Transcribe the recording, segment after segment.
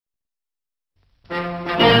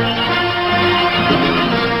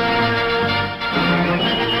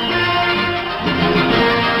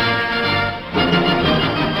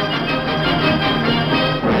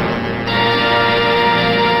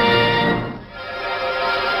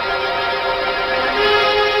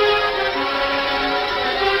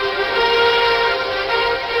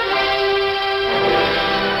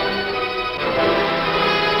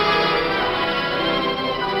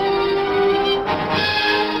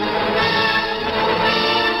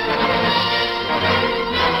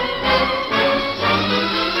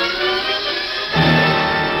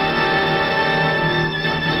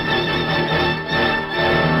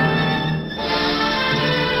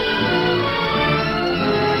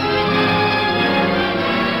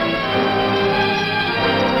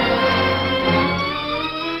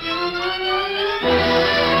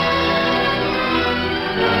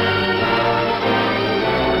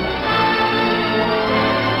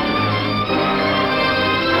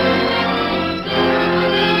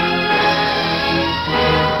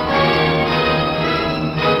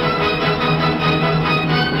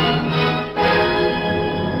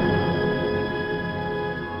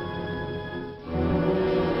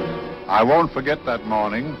I won't forget that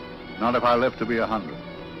morning, not if I live to be 100.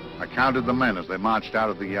 I counted the men as they marched out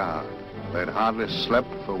of the yard. They'd hardly slept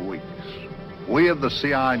for weeks. We of the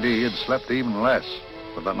CID had slept even less,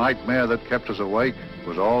 but the nightmare that kept us awake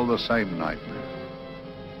was all the same nightmare.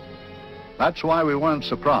 That's why we weren't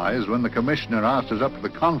surprised when the commissioner asked us up to the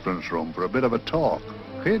conference room for a bit of a talk.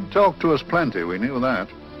 He'd talked to us plenty, we knew that.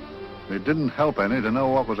 It didn't help any to know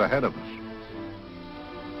what was ahead of us.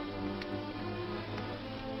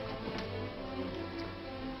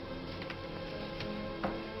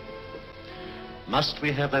 Must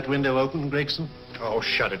we have that window open, Gregson? Oh,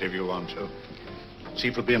 shut it if you want to.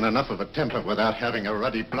 Chief will be in enough of a temper without having a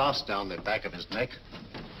ruddy blast down the back of his neck.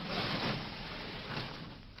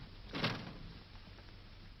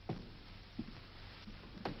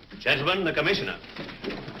 Gentlemen, the commissioner.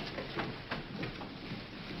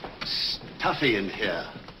 Stuffy in here.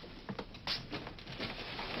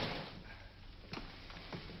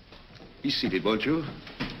 Be seated, won't you?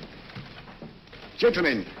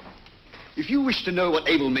 Gentlemen, if you wish to know what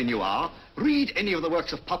able men you are, read any of the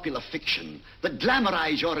works of popular fiction that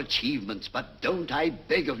glamorize your achievements, but don't, I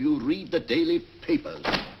beg of you, read the daily papers.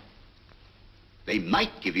 They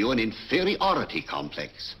might give you an inferiority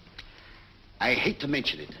complex. I hate to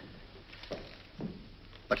mention it,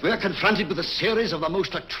 but we're confronted with a series of the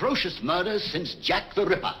most atrocious murders since Jack the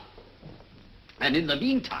Ripper. And in the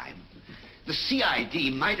meantime, the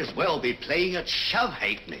CID might as well be playing at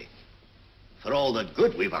shove-halfpenny for all the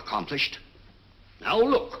good we've accomplished. Now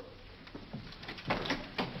look.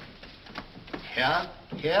 Here,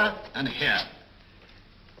 here, and here.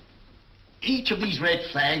 Each of these red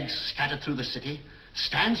flags scattered through the city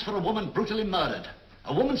stands for a woman brutally murdered,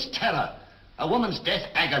 a woman's terror, a woman's death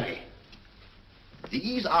agony.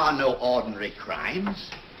 These are no ordinary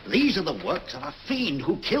crimes. These are the works of a fiend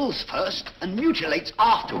who kills first and mutilates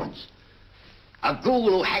afterwards. A ghoul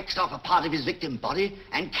who hacks off a part of his victim's body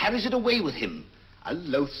and carries it away with him, a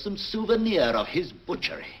loathsome souvenir of his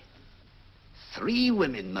butchery. 3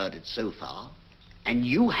 women murdered so far, and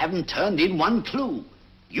you haven't turned in one clue.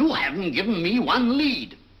 You haven't given me one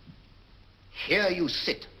lead. Here you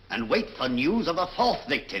sit and wait for news of a 4th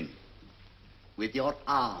victim, with your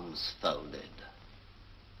arms folded.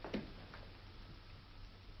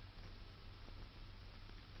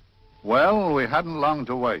 Well, we hadn't long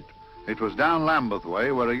to wait. It was down Lambeth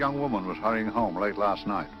Way where a young woman was hurrying home late last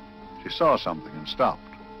night. She saw something and stopped.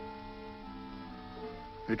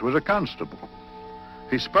 It was a constable.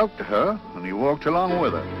 He spoke to her and he walked along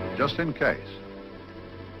with her, just in case.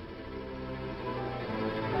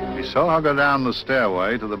 He saw her go down the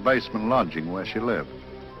stairway to the basement lodging where she lived.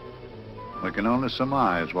 We can only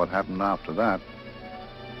surmise what happened after that.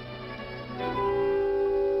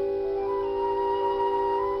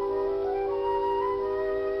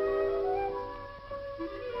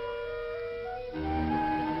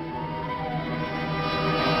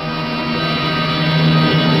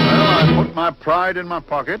 My pride in my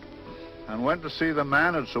pocket and went to see the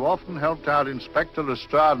man who'd so often helped out Inspector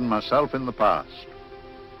Lestrade and myself in the past,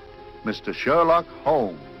 Mr. Sherlock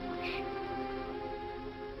Holmes.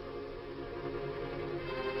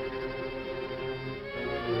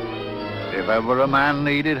 If ever a man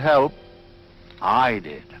needed help, I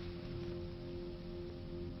did.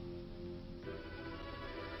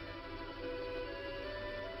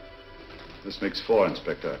 This makes 4,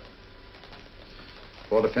 Inspector.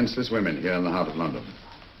 4 defenseless women here in the heart of London.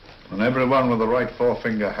 And everyone with the right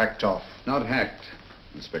forefinger hacked off. Not hacked,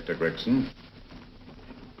 Inspector Gregson.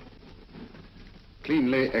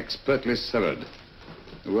 Cleanly, expertly severed.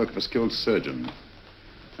 The work of a skilled surgeon.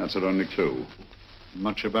 That's our only clue.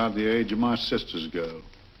 Much about the age of my sister's girl.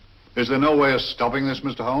 Is there no way of stopping this,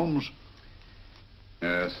 Mr. Holmes?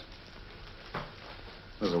 Yes.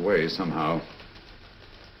 There's a way, somehow.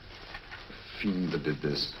 The fiend that did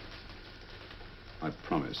this. I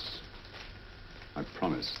promise. I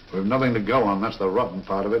promise. We've nothing to go on, that's the rotten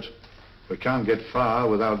part of it. We can't get far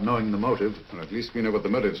without knowing the motive. Well, at least we know what the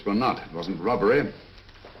motives were not. It wasn't robbery,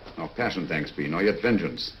 nor passion, thanks be, nor yet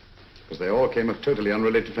vengeance. Because they all came of totally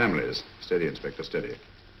unrelated families. Steady, Inspector, steady.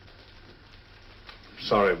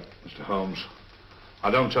 Sorry, Mr. Holmes.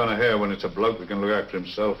 I don't turn a hair when it's a bloke that can look after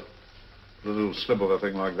himself. A little slip of a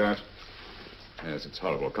thing like that. Yes, it's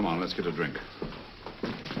horrible. Come on, let's get a drink.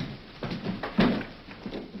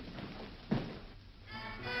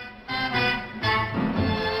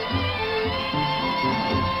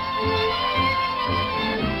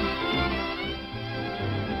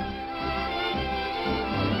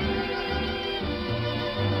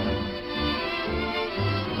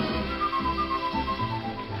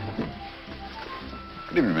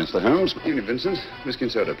 Good evening, Mr. Holmes. Good evening, Vincent. Whiskey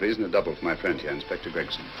and soda, please, and a double for my friend here, Inspector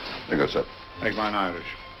Gregson. There you go, sir. Take mine Irish.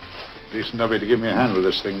 Decent of you to give me a hand with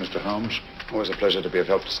this thing, Mr. Holmes. Always a pleasure to be of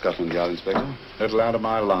help to Scotland Yard, Inspector. Little out of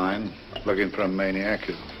my line, looking for a maniac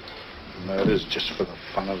who murders just for the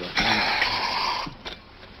fun of it.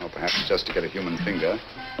 Or perhaps just to get a human finger.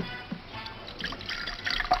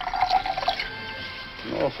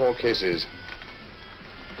 In all 4 cases,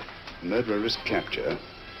 the murderer risked capture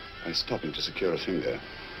by stopping to secure a finger.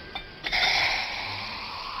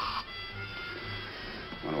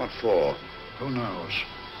 Wonder what for? Who knows?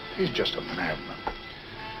 He's just a madman.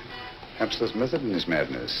 Perhaps there's method in his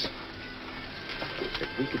madness.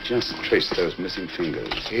 If we could just trace those missing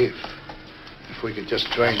fingers. If we could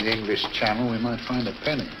just drain the English Channel, we might find a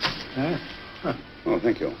penny. Huh? Oh,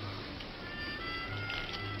 thank you.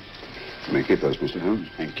 You may keep those, Mr. Holmes.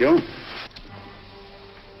 Thank you.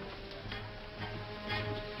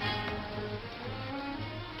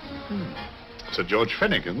 Sir George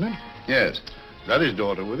Fenwick, isn't it? Yes. Is that his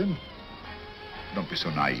daughter with him? Don't be so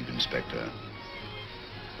naive, Inspector.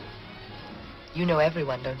 You know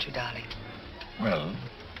everyone, don't you, darling? Well,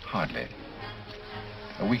 hardly.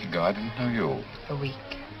 A week ago, I didn't know you. A week.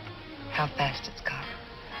 How fast it's gone.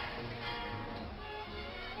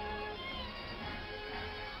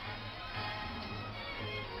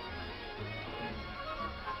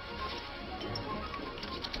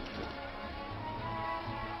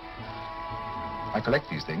 I collect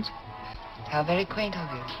these things. How very quaint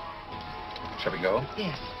of you. Shall we go?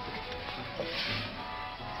 Yes.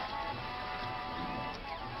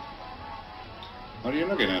 What are you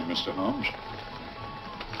looking at, Mr. Holmes?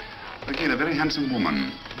 Looking at a very handsome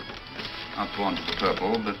woman. Outworn to the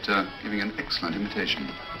purple, but giving an excellent imitation.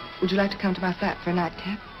 Would you like to come to my flat for a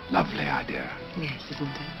nightcap? Lovely idea. Yes, isn't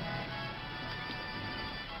it?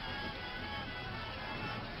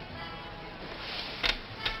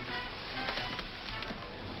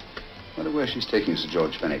 I wonder where she's taking Sir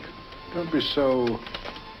George Fenwick. Don't be so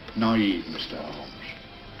naive, Mr. Holmes.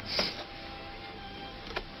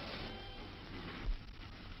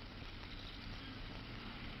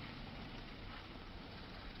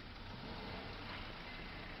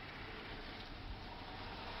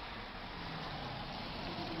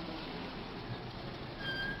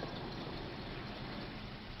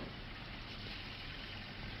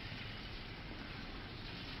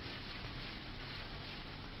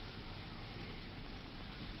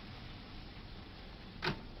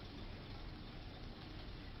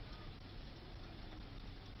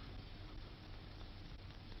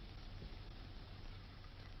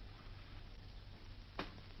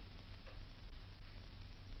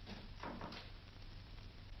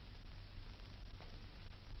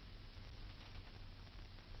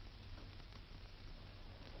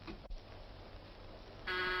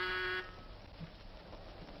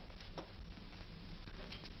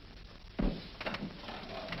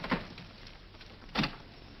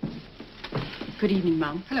 Good evening,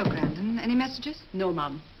 Mum. Hello, Grandon. Any messages? No,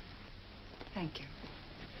 Mum. Thank you.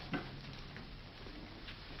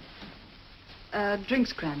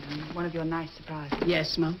 Drinks, Grandon. One of your nice surprises.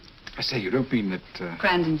 Yes, Mum. I say, you don't mean that...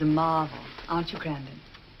 Grandon's a marvel, aren't you, Grandon?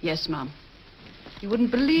 Yes, Mum. You wouldn't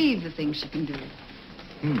believe the things she can do.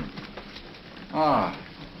 Ah,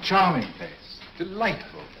 charming place.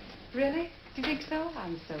 Delightful. Really? Do you think so?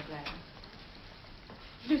 I'm so glad.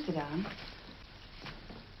 Do sit down.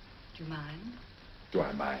 Do you mind? Do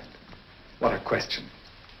I mind? What a question.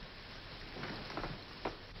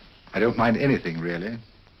 I don't mind anything, really.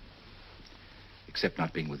 Except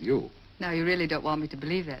not being with you. Now, you really don't want me to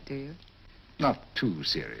believe that, do you? Not too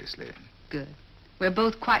seriously. Good. We're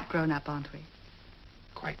both quite grown up, aren't we?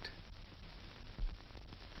 Quite.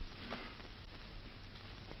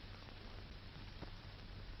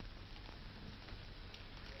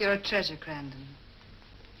 You're a treasure, Grandon.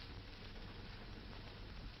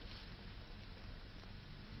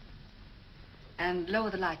 And lower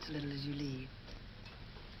the lights a little as you leave.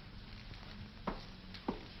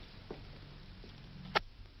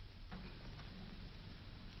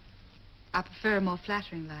 I prefer a more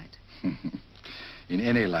flattering light. In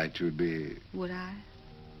any light, you'd be... Would I?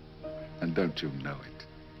 And don't you know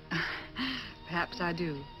it? Perhaps I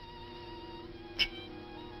do.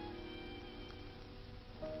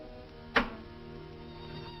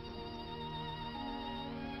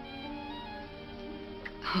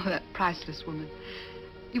 Oh, that priceless woman.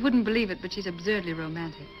 You wouldn't believe it, but she's absurdly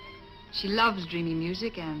romantic. She loves dreamy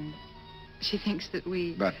music, and she thinks that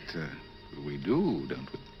we... But we do, don't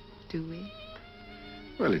we? Do we?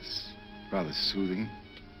 Well, it's rather soothing,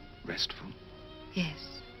 restful.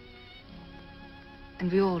 Yes. And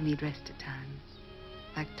we all need rest at times.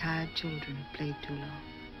 like tired children who've played too long.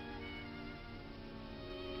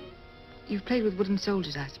 You've played with wooden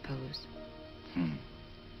soldiers, I suppose.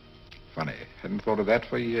 Funny. Hadn't thought of that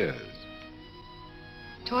for years.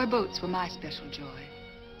 Toy boats were my special joy.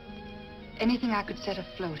 Anything I could set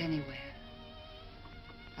afloat anywhere.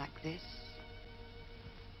 Like this.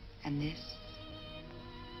 And this.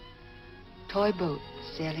 Toy boats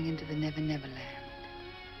sailing into the Never Never Land.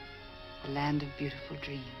 The land of beautiful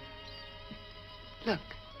dreams. Look.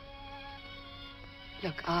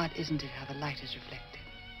 Look, odd, isn't it, how the light is reflected?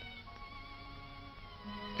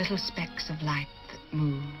 Little specks of light that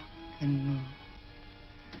move and move.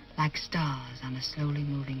 Like stars on a slowly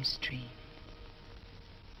moving stream.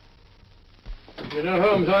 You know,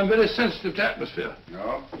 Holmes, I'm very sensitive to atmosphere.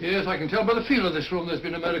 No? Yes, I can tell by the feel of this room there's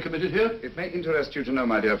been a murder committed here. It may interest you to know,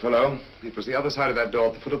 my dear fellow, it was the other side of that door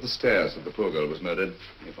at the foot of the stairs that the poor girl was murdered.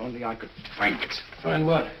 If only I could find it. Find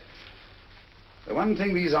what? The one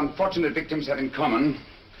thing these unfortunate victims have in common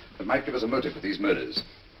that might give us a motive for these murders.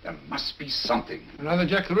 There must be something. Another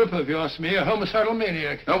Jack the Ripper, if you ask me, a homicidal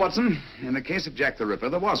maniac. No, Watson. In the case of Jack the Ripper,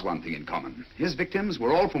 there was one thing in common. His victims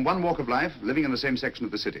were all from one walk of life, living in the same section of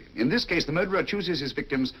the city. In this case, the murderer chooses his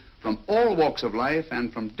victims from all walks of life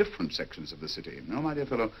and from different sections of the city. No, my dear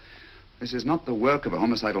fellow, this is not the work of a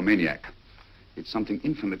homicidal maniac. It's something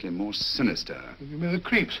infinitely more sinister. You mean the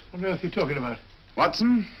creeps? What on earth are you talking about?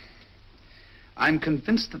 Watson, I'm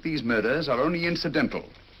convinced that these murders are only incidental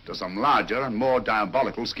to some larger and more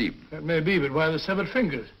diabolical scheme. That may be, but why the severed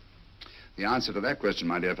fingers? The answer to that question,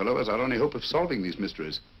 my dear fellow, is our only hope of solving these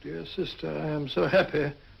mysteries. Dear sister, I am so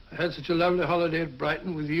happy. I had such a lovely holiday at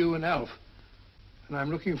Brighton with you and Alf. And I'm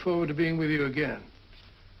looking forward to being with you again.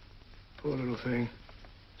 Poor little thing.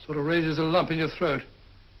 Sort of raises a lump in your throat.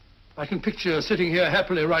 I can picture her sitting here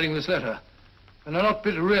happily writing this letter. And I'm not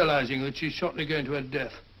bit realizing that she's shortly going to her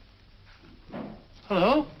death.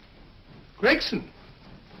 Hello? Gregson.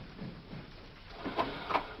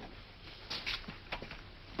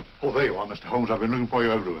 Oh, there you are, Mr. Holmes. I've been looking for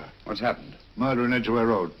you everywhere. What's happened? Murder in Edgware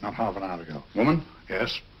Road, not half an hour ago. Woman?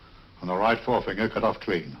 Yes. And the right forefinger cut off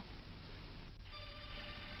clean.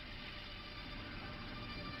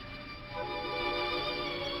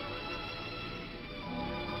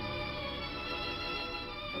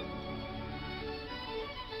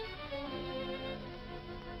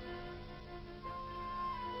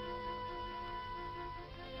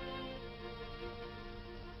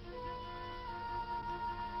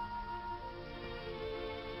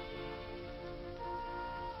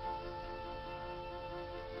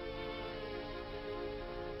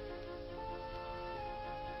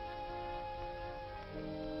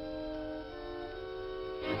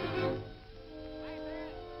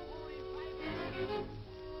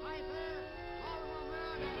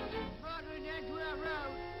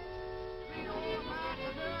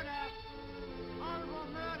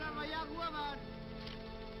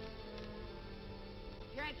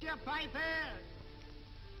 Get your papers!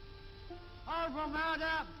 Horrible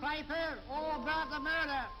murder, paper, all about the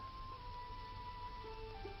murder.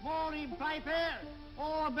 Morning paper,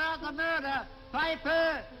 all about the murder,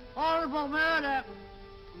 paper, horrible murder.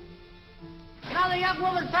 Another young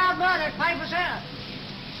woman found murdered, paper, sir.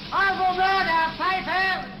 Horrible murder,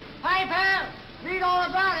 paper, paper, read all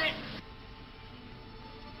about it.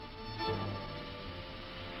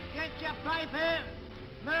 Get your paper,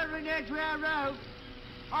 murder in Edgware Road.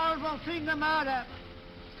 Horrible finger murder.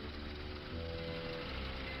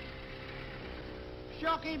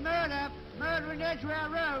 Shocking murder. Murder in Edgware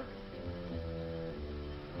Road.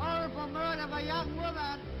 Horrible murder of a young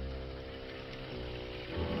woman.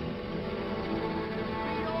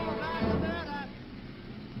 Read all about the murder.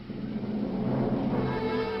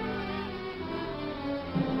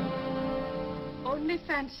 Only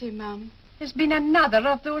fancy, Mum. There's been another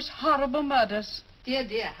of those horrible murders. Dear,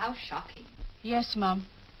 dear, how shocking. Yes, Mum.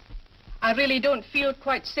 I really don't feel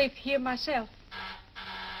quite safe here myself.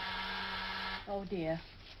 Oh, dear.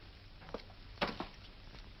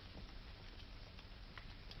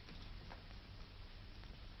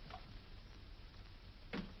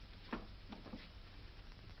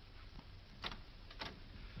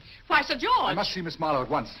 Why, Sir George! I must see Miss Marlowe at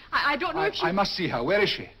once. I don't know if she... I must see her. Where is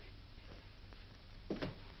she?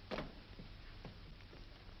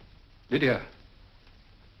 Lydia.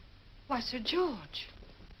 Why, Sir George,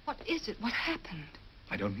 what is it? What happened?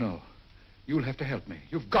 I don't know. You'll have to help me.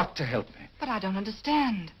 You've got to help me. But I don't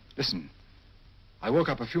understand. Listen, I woke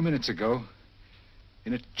up a few minutes ago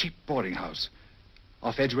in a cheap boarding house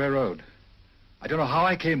off Edgware Road. I don't know how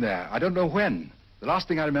I came there. I don't know when. The last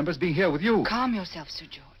thing I remember is being here with you. Calm yourself, Sir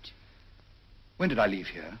George. When did I leave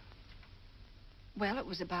here? Well, it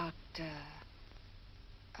was about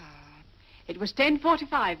It was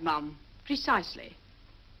 10:45, Mum. Precisely.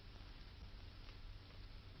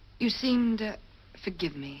 You seemed,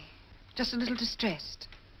 forgive me, just a little distressed.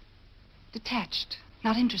 Detached,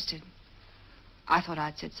 not interested. I thought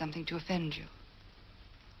I'd said something to offend you.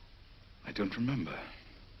 I don't remember.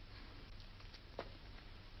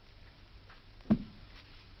 I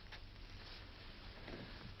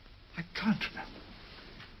can't remember.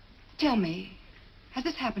 Tell me, has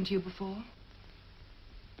this happened to you before?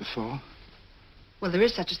 Before? Well, there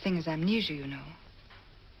is such a thing as amnesia, you know.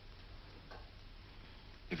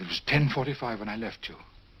 If it was 10:45 when I left you,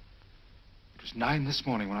 it was 9 this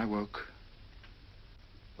morning when I woke.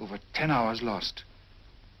 Over 10 hours lost.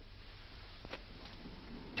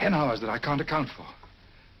 10 hours that I can't account for.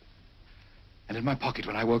 And in my pocket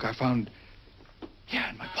when I woke, I found... Here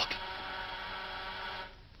in my pocket.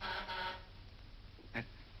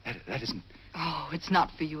 That isn't... Oh, it's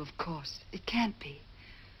not for you, of course. It can't be.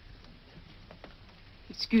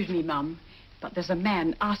 Excuse me, Mum, but there's a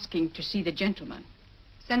man asking to see the gentleman.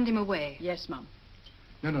 Send him away. Yes, Mum.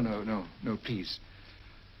 No, please.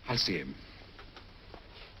 I'll see him.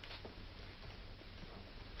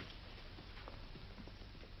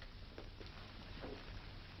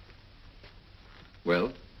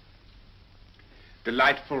 Well?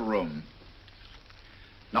 Delightful room.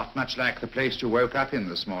 Not much like the place you woke up in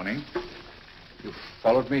this morning. You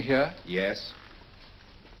followed me here? Yes.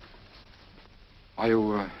 Are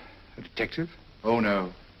you a detective? Oh,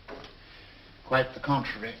 no. Quite the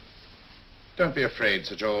contrary. Don't be afraid,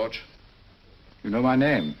 Sir George. You know my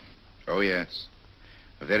name? Oh, yes.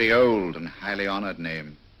 A very old and highly honored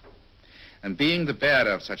name. And being the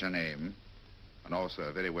bearer of such a name, and also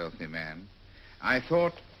a very wealthy man, I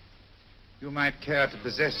thought you might care to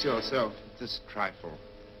possess yourself of this trifle.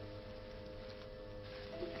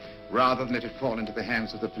 Rather than let it fall into the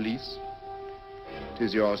hands of the police. It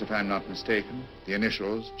is yours, if I'm not mistaken. The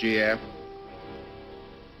initials, GF.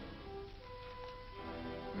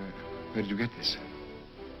 Where did you get this?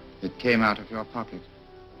 It came out of your pocket.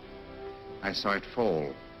 I saw it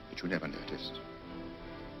fall, but you never noticed.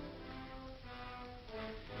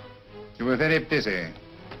 You were very busy,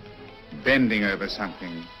 bending over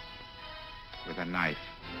something with a knife.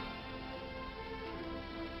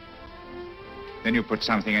 Then you put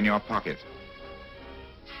something in your pocket.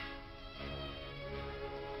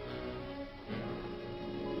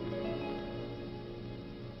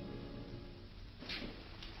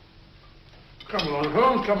 Come along,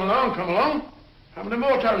 Holmes, come along, come along. How many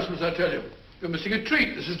more times must I tell you? You're missing a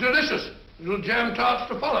treat. This is delicious. Little jam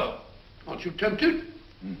tarts to follow. Aren't you tempted?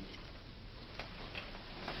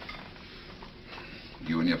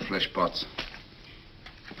 You and your flesh pots.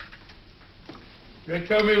 They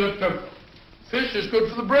tell me that fish is good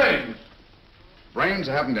for the brains. Brains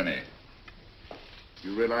haven't any.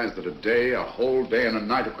 You realize that a whole day and a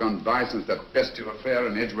night have gone by since that bestial affair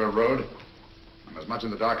in Edgware Road? I'm as much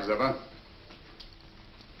in the dark as ever.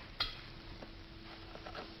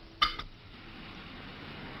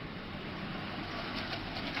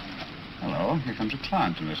 Hello, here comes a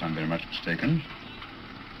client, unless I'm very much mistaken.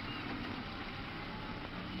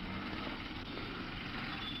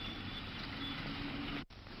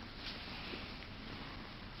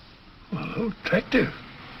 Well, attractive.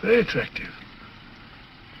 Very attractive.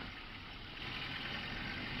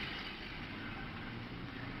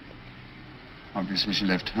 Obviously, she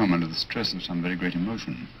left home under the stress of some very great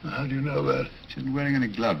emotion. How do you know that? She isn't wearing any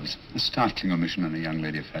gloves. A startling omission in a young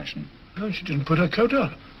lady of fashion. No, she didn't put her coat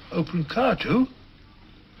on. Open car, too.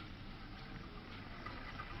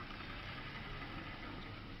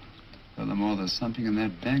 Furthermore, there's something in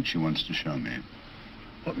that bag she wants to show me.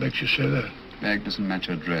 What makes you say that? The bag doesn't match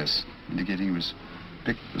her dress, indicating it was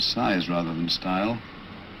picked for size rather than style,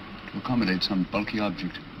 to accommodate some bulky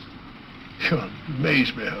object. You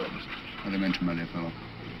amaze me, Holmes. What do you mention, my dear fellow?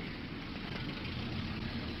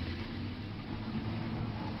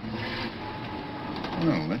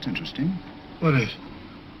 Well, that's interesting. What is?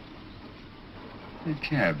 A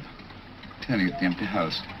cab, turning at the empty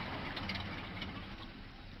house.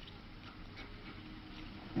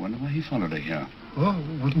 I wonder why he followed her here. Oh,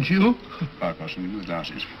 wouldn't you? Far across from him with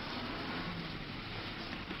glasses.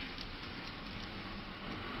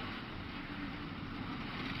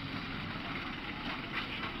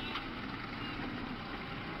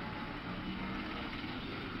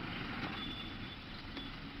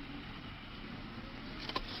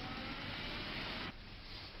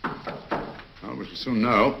 Well, we shall soon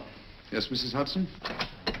know. Yes, Mrs. Hudson?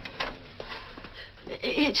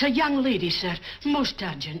 It's a young lady, sir. Most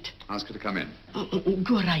urgent. Ask her to come in.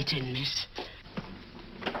 Go right in, miss.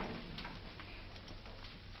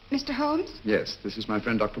 Mr. Holmes? Yes, this is my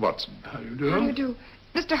friend, Dr. Watson. How do you do? How do you do?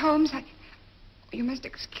 Mr. Holmes, you must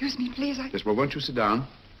excuse me, please. Yes, well, won't you sit down?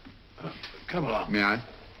 Come along. May I?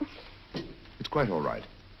 It's quite all right.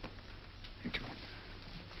 Thank you.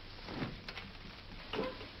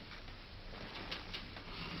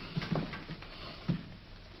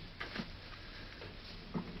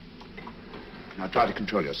 Now, try to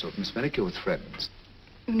control yourself, Miss Fenwick. You're with friends.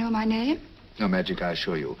 You know my name? No magic, I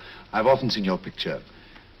assure you. I've often seen your picture.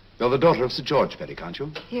 You're the daughter of Sir George Fenwick, aren't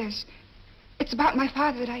you? Yes. It's about my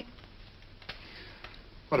father that I...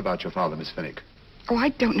 What about your father, Miss Fenwick? Oh, I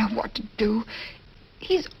don't know what to do.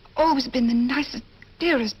 He's always been the nicest,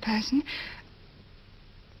 dearest person.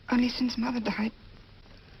 Only since Mother died.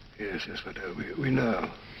 Yes, we do. We know.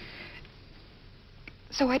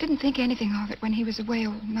 So I didn't think anything of it when he was away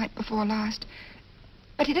all night before last.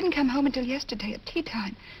 But he didn't come home until yesterday at tea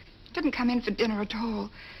time. Didn't come in for dinner at all.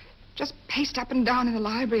 Just paced up and down in the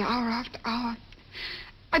library hour after hour.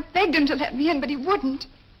 I begged him to let me in, but he wouldn't.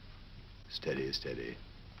 Steady, steady.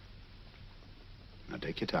 Now,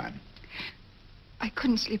 take your time. I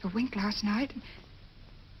couldn't sleep a wink last night.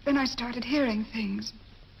 Then I started hearing things.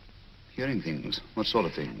 Hearing things? What sort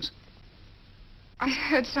of things? I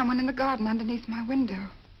heard someone in the garden underneath my window.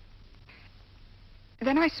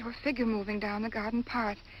 Then I saw a figure moving down the garden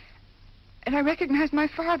path. And I recognized my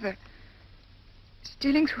father.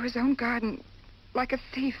 Stealing through his own garden like a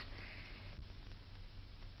thief.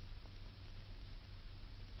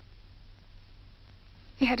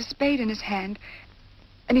 He had a spade in his hand,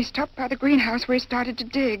 and he stopped by the greenhouse where he started to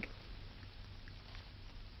dig.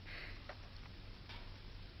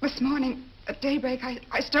 This morning, at daybreak,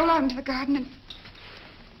 I stole out into the garden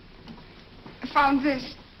and found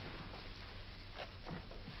this.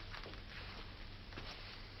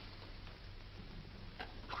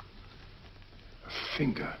 A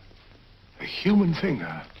finger. A human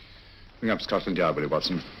finger. Bring up Scotland Yard, will you,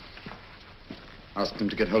 Watson? Ask them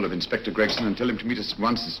to get hold of Inspector Gregson and tell him to meet us at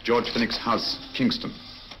once at George Fenwick's house, Kingston.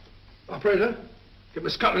 Operator, get me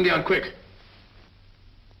Scotland Yard quick.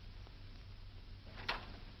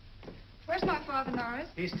 Where's my father, Norris?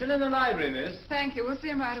 He's still in the library, miss. Thank you. We'll see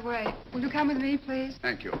him right away. Will you come with me, please?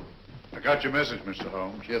 Thank you. I got your message, Mr.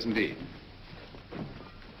 Holmes. Yes, indeed.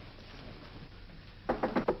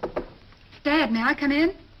 Dad, may I come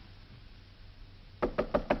in?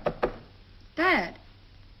 Dad.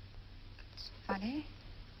 It's funny.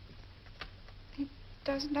 He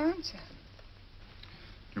doesn't answer.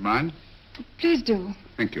 Do you mind? Please do.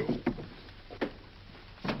 Thank you.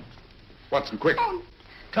 Watson, quick. Oh,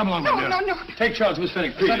 Come along, no, my dear. no. Take charge, Miss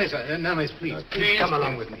Fenwick, please. Sorry, sir. No, miss, please. Please come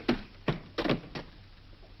along with me.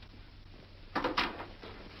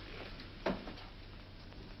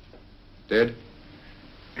 Dead?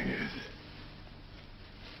 Yes.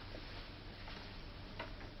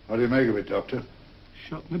 What do you make of it, Doctor?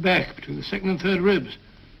 Shot in the back, between the second and third ribs.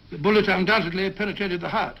 The bullet undoubtedly had penetrated the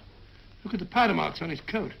heart. Look at the powder marks on his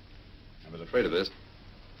coat. I was afraid of this.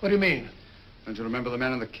 What do you mean? Don't you remember the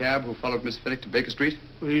man in the cab who followed Miss Fenwick to Baker Street?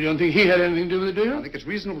 Well, you don't think he had anything to do with it, do you? I think it's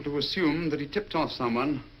reasonable to assume that he tipped off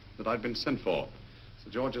someone that I'd been sent for.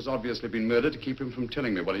 Sir George has obviously been murdered to keep him from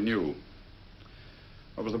telling me what he knew.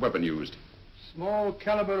 What was the weapon used? Small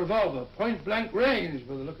caliber revolver, point blank range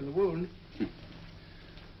by the look of the wound. The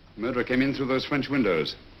murderer came in through those French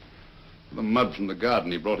windows. The mud from the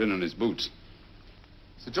garden he brought in on his boots.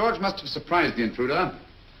 Sir George must have surprised the intruder.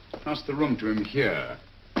 Passed the room to him here.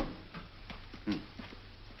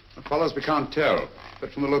 What follows we can't tell.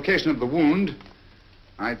 But from the location of the wound,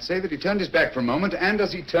 I'd say that he turned his back for a moment, and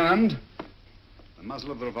as he turned, the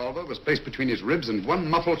muzzle of the revolver was placed between his ribs and one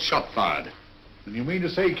muffled shot fired. And you mean to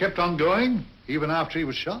say he kept on going, even after he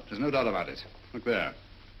was shot? There's no doubt about it. Look there.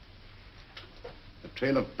 The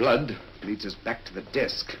trail of blood leads us back to the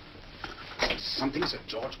desk. Something Sir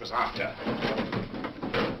George was after.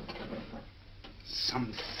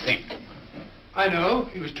 Something. I know.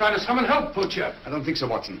 He was trying to summon help, poor chap. I don't think so,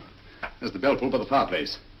 Watson. There's the bell pull by the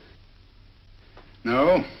fireplace.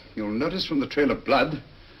 No, you'll notice from the trail of blood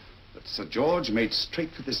that Sir George made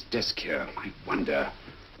straight for this desk here. I wonder.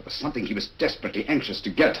 There was something he was desperately anxious to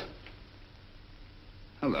get.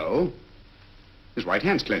 Hello. His right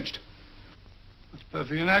hand's clenched. That's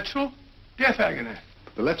perfectly natural. Death agony.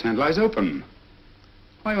 But the left hand lies open.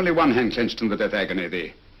 Why only one hand clenched in the death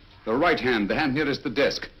agony? The right hand, the hand nearest the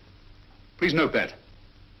desk. Please note that.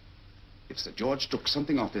 If Sir George took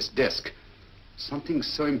something off this desk, something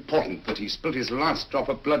so important that he spilled his last drop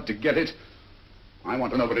of blood to get it, I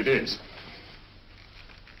want to know what it is.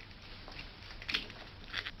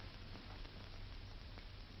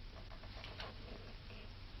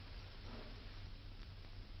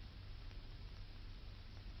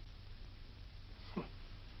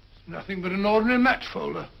 Nothing but an ordinary match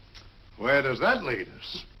folder. Where does that lead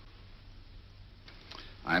us?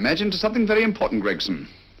 I imagine to something very important, Gregson.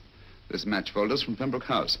 This match folder's from Pembroke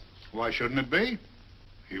House. Why shouldn't it be?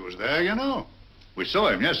 He was there, you know. We saw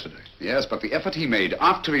him yesterday. Yes, but the effort he made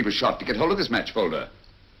after he was shot to get hold of this match folder.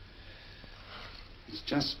 It's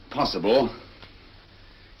just possible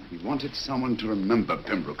he wanted someone to remember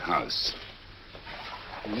Pembroke House.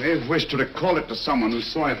 He may have wished to recall it to someone who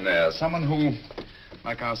saw him there. Someone who,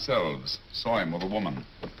 like ourselves, saw him with a woman.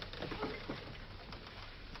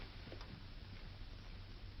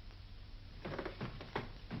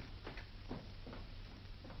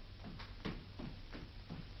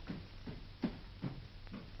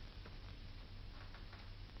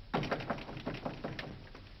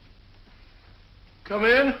 Come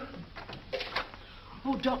in.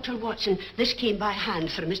 Oh, Dr. Watson, this came by hand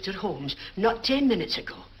for Mr. Holmes not 10 minutes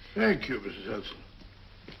ago. Thank you, Mrs. Hudson.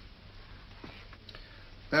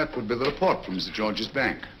 That would be the report from Mr. George's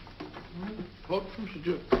bank. Report from Sir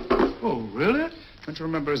George. Oh, really? Don't you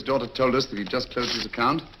remember his daughter told us that he'd just closed his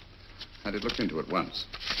account? Had it looked into at once.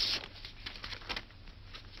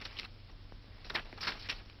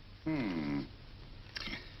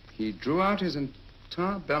 He drew out his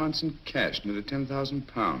entire balance in cash, nearly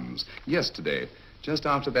 £10,000, yesterday, just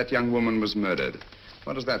after that young woman was murdered.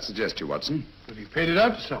 What does that suggest you, Watson? That he paid it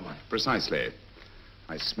out to someone. Precisely.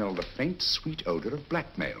 I smell the faint, sweet odor of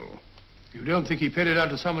blackmail. You don't think he paid it out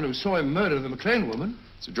to someone who saw him murder the McLean woman?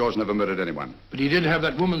 Sir George never murdered anyone. But he did have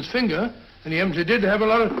that woman's finger, and he empty did have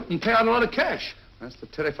and pay out a lot of cash. That's the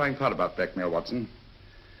terrifying part about blackmail, Watson.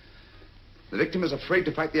 The victim is afraid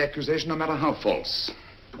to fight the accusation, no matter how false.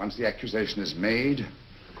 Once the accusation is made,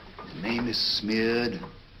 his name is smeared,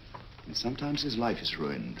 and sometimes his life is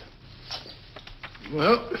ruined.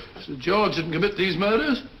 Well, Sir George didn't commit these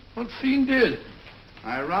murders. What fiend did?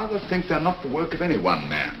 I rather think they're not the work of any one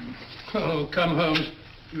man. Oh, come, Holmes.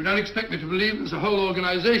 You don't expect me to believe there's a whole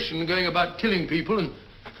organization going about killing people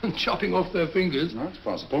and chopping off their fingers. No, it's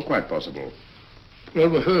possible, quite possible. Well,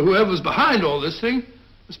 whoever's behind all this thing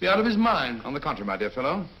must be out of his mind. On the contrary, my dear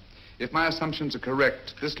fellow, if my assumptions are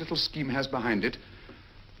correct, this little scheme has behind it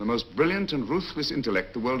the most brilliant and ruthless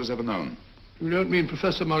intellect the world has ever known. You don't mean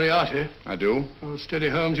Professor Moriarty? I do. Oh, steady,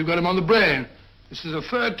 Holmes, you've got him on the brain. This is the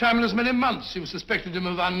third time in as many months you've suspected him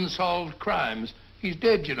of unsolved crimes. He's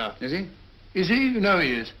dead, you know. Is he? Is he? You know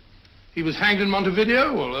he is. He was hanged in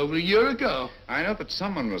Montevideo, well, over a year ago. I know that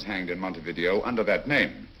someone was hanged in Montevideo under that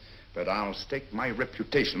name. But I'll stake my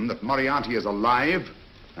reputation that Moriarty is alive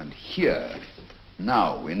and here,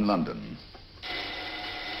 now in London.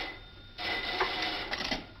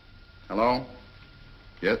 Hello?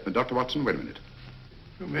 Yes, Dr. Watson, wait a minute.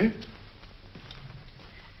 You me?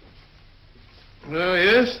 Oh,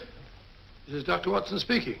 yes? This is Dr. Watson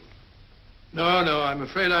speaking. No, I'm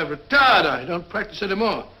afraid I've retired. I don't practice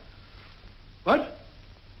anymore. What?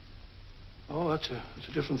 Oh, that's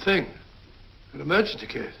a different thing. An emergency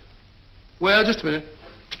case. Well, just a minute.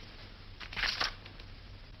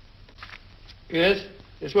 Yes?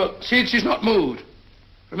 Yes, well, see, she's not moved.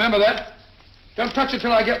 Remember that? Don't touch her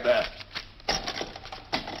till I get there.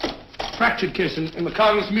 Fractured case in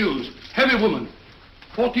McCardle's Mews. Heavy woman.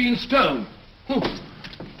 14 stone.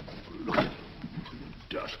 Look at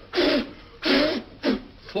dust.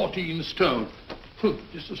 14 stone.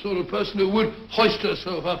 Just the sort of person who would hoist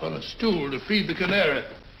herself up on a stool to feed the canary.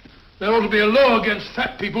 There ought to be a law against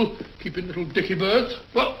fat people keeping little dicky birds.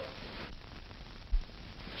 Well,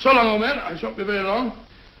 so long, old man. I shan't be very long.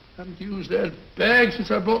 Haven't used that bag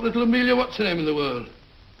since I brought little Amelia what's-her-name in the world.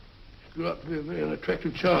 She grew up to be a very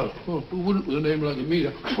unattractive child. Oh, who wouldn't with a name like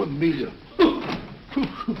Amelia? Oh, Amelia.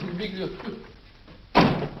 Amelia.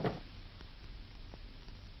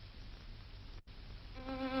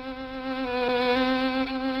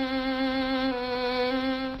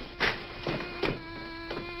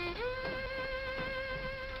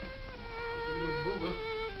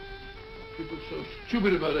 People are so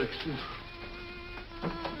stupid about accidents.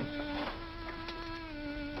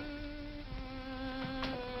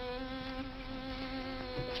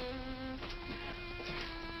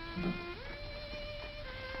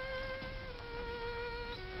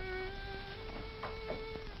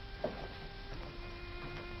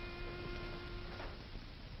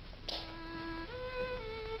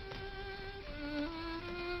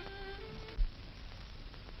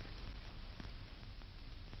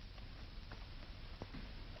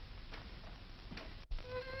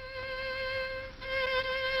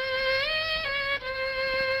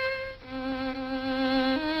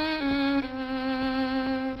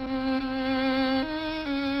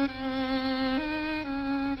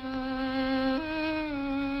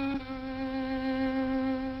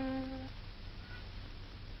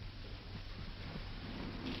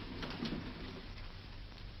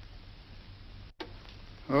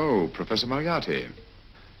 Oh, Professor Moriarty.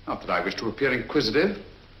 Not that I wish to appear inquisitive,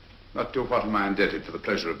 but to what am I indebted for the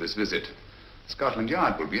pleasure of this visit? Scotland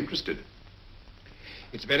Yard will be interested.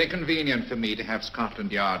 It's very convenient for me to have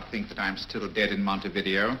Scotland Yard think that I'm still dead in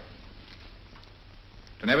Montevideo.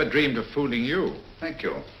 I never dreamed of fooling you. Thank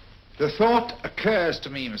you. The thought occurs to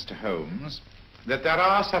me, Mr. Holmes, that there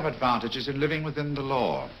are some advantages in living within the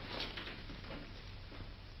law.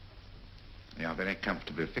 You are very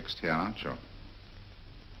comfortably fixed here, aren't you?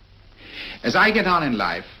 As I get on in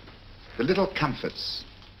life, the little comforts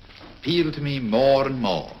appeal to me more and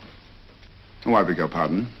more. Oh, I beg your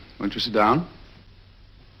pardon. Won't you sit down?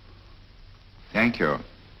 Thank you.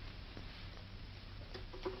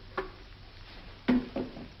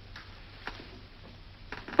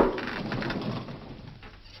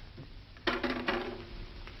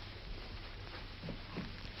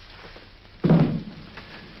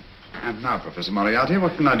 And now, Professor Moriarty,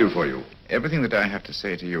 what can I do for you? Everything that I have to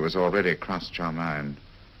say to you has already crossed your mind.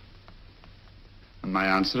 And my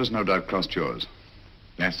answer has no doubt crossed yours.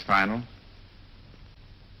 Yes, final?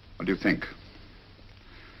 What do you think?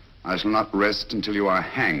 I shall not rest until you are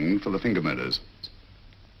hanged for the finger murders.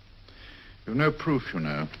 You've no proof, you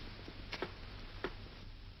know.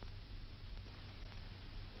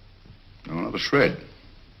 No, not a shred.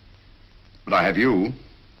 But I have you.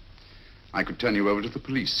 I could turn you over to the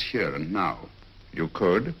police here and now. You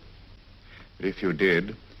could. But if you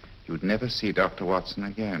did, you'd never see Dr. Watson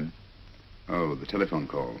again. Oh, the telephone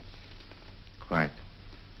call. Quite.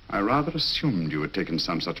 I rather assumed you had taken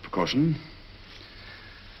some such precaution.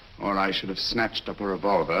 Or I should have snatched up a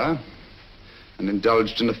revolver and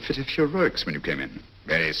indulged in a fit of heroics when you came in.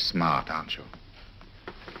 Very smart, aren't you?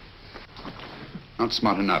 Not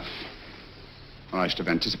smart enough. Or I should have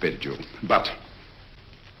anticipated you. But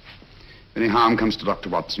if any harm comes to Dr.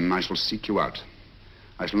 Watson, I shall seek you out.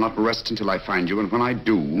 I shall not rest until I find you, and when I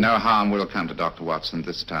do... No harm will come to Dr. Watson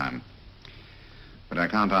this time. But I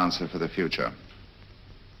can't answer for the future.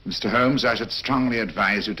 Mr. Holmes, I should strongly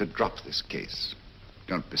advise you to drop this case.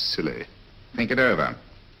 Don't be silly. Think it over.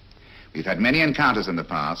 We've had many encounters in the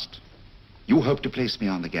past. You hope to place me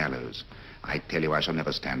on the gallows. I tell you I shall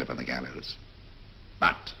never stand upon the gallows.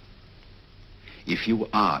 But if you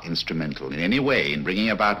are instrumental in any way in bringing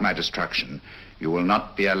about my destruction, you will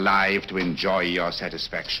not be alive to enjoy your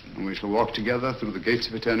satisfaction. And we shall walk together through the gates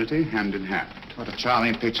of eternity, hand in hand. What a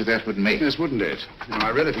charming picture that would make. Yes, wouldn't it? You know, I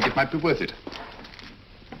really think it might be worth it.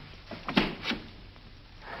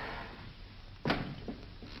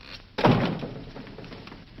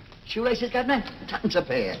 Shoelaces, Governor? Tuppence a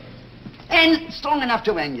pair. And strong enough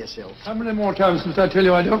to hang yourself. How many more times must I tell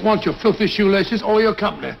you I don't want your filthy shoelaces or your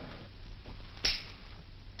company?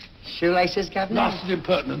 Shoelaces, Governor? Blasted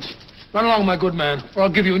impertinence. Run along, my good man, or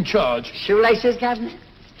I'll give you in charge. Shoelaces, Governor?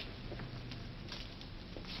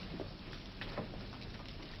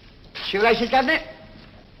 Shoelaces, Governor?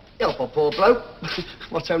 Help a poor bloke.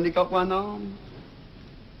 What's only got one arm?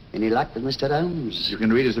 Any luck with Mr. Holmes? You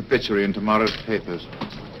can read his obituary in tomorrow's papers.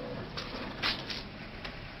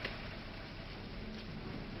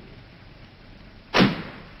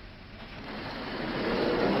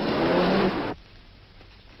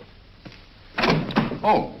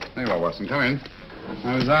 Oh, there you are, Watson. Come in.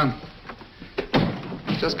 I was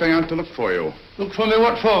just going out to look for you. Look for me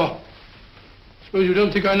what for? Suppose you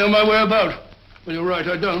don't think I know my way about. Well, you're right,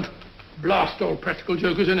 I don't. Blast all practical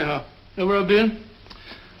jokers anyhow. Know where I've been?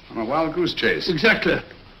 On a wild goose chase. Exactly.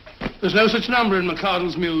 There's no such number in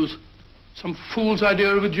McCardle's Muse. Some fool's idea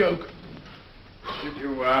of a joke.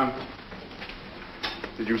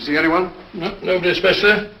 Did you see anyone? No, nobody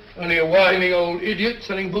especially. Only a whining old idiot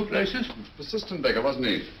selling bootlaces. Persistent beggar, wasn't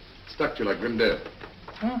he? Stuck to you like grim death.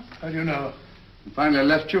 Huh? How do you know? And finally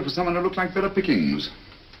left you for someone who looked like Vera Pickings.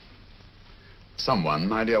 Someone,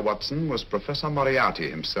 my dear Watson, was Professor Moriarty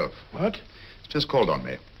himself. What? He's just called on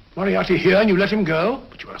me. Moriarty here and you let him go?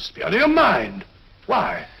 But you must be out of your mind.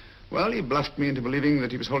 Why? Well, he bluffed me into believing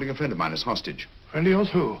that he was holding a friend of mine as hostage. Friend of yours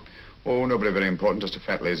who? Oh, nobody very important, just a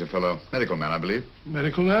fat, lazy fellow. Medical man, I believe.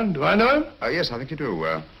 Medical man? Do I know him? Yes, I think you do.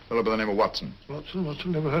 A fellow by the name of Watson.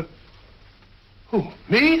 Watson, never heard. Who,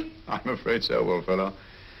 me? I'm afraid so, old fellow.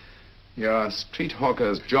 Your street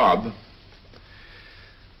hawker's job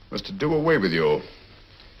was to do away with you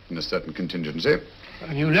in a certain contingency.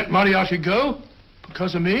 And you let Moriarty go?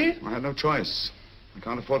 Because of me? I had no choice. I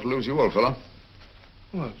can't afford to lose you, old fellow.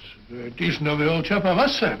 Well, it's very decent of the old chap, I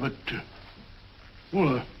must say, but...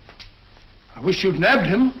 I wish you'd nabbed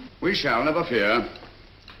him. We shall, never fear.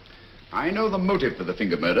 I know the motive for the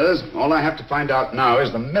finger murders. All I have to find out now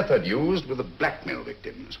is the method used with the blackmail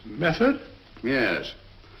victims. Method? Yes.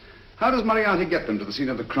 How does Moriarty get them to the scene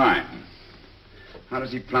of the crime? How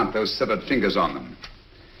does he plant those severed fingers on them?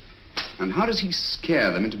 And how does he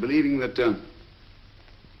scare them into believing that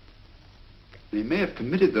they may have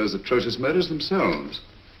committed those atrocious murders themselves?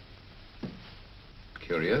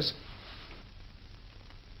 Curious.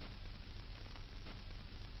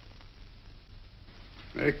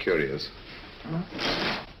 Very curious.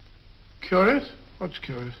 Huh? Curious? What's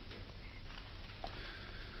curious?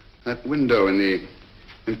 That window in the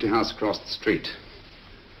empty house across the street.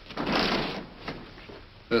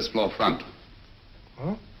 First floor front.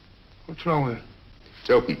 Huh? What's wrong with it? It's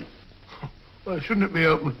open. Why shouldn't it be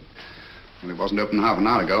open? Well, it wasn't open half an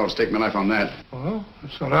hour ago. I'll stake my life on that. Well,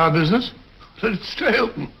 that's not our business. Let it stay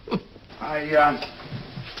open. I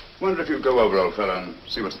wonder if you'd go over, old fellow, and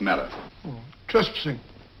see what's the matter. Oh, trespassing.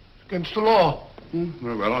 It's against the law.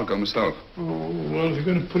 Very well, I'll go myself. Oh, well, if you're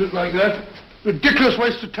going to put it like that, ridiculous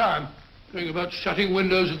waste of time. Going about shutting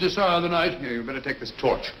windows at this hour of the night. Yeah, you better take this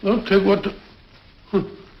torch. Well, take what?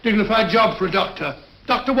 Dignified job for a doctor.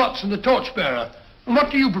 Dr. Watson, the torchbearer. And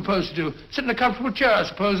what do you propose to do? Sit in a comfortable chair, I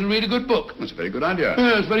suppose, and read a good book? That's a very good idea.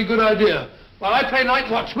 Yes, very good idea. While I play night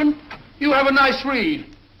watchman, you have a nice read.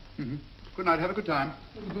 Mm-hmm. Good night. Have a good time.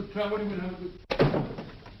 Have a good time? What do you mean, have a good...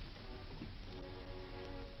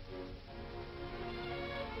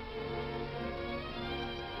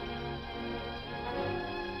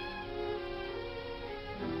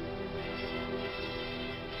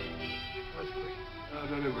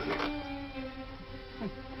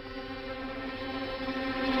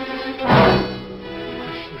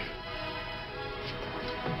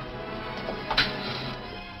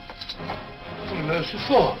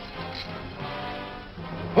 For?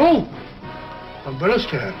 Oh, umbrella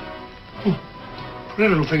stand. Pretty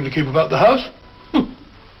little thing to keep about the house.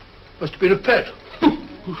 Must have been a pet.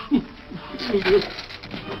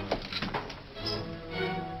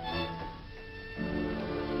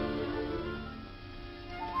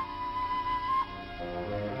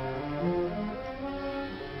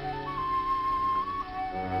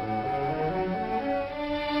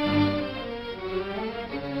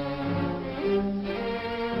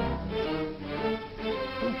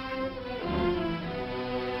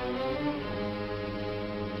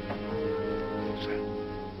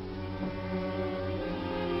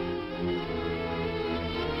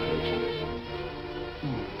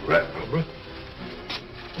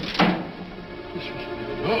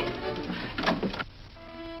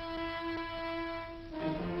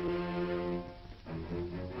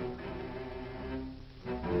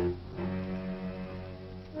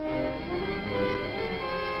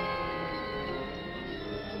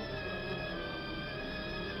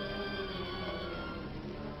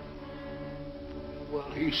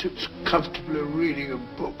 He sits comfortably reading a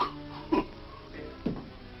book.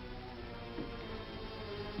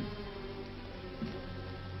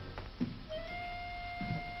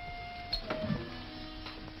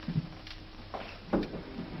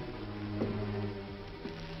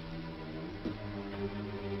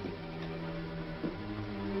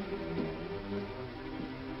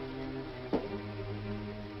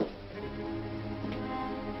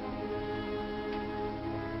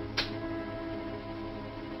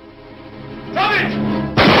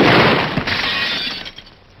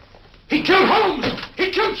 He killed Holmes!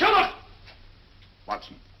 He killed Sherlock!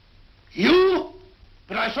 Watson. You?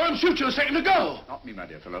 But I saw him shoot you a second ago. Not me, my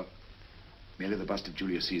dear fellow. Merely the bust of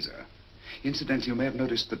Julius Caesar. Incidentally, you may have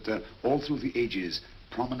noticed that all through the ages,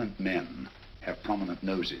 prominent men have prominent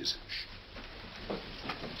noses.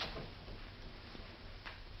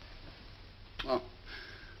 Oh,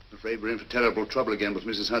 I'm afraid we're in for terrible trouble again with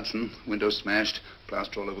Mrs. Hudson. Windows smashed,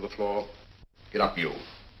 plaster all over the floor. Get up, you.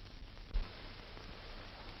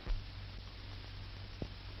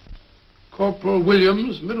 Corporal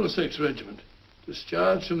Williams, Middlesex Regiment.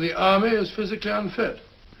 Discharged from the army as physically unfit.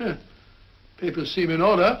 Papers seem in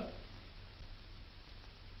order.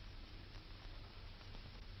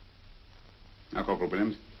 Now, Corporal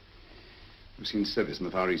Williams, you've seen service in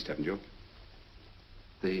the Far East, haven't you?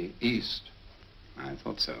 The East? I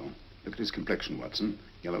thought so. Look at his complexion, Watson.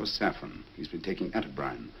 Yellow as saffron. He's been taking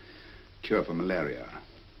atabrine. Cure for malaria.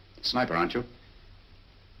 Sniper, aren't you?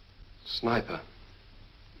 Sniper.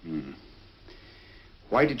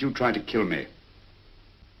 Why did you try to kill me?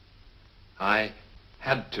 I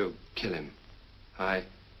had to kill him. I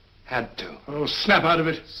had to. Oh, snap out of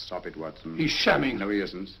it. Stop it, Watson. He's shamming. No, he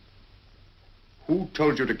isn't. Who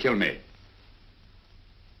told you to kill me?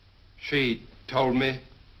 She told me.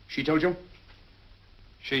 She told you?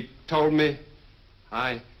 She told me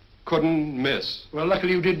I couldn't miss. Well,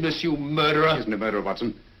 luckily you did miss, you murderer. He isn't a murderer,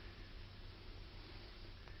 Watson.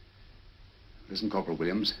 Listen, Corporal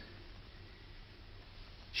Williams.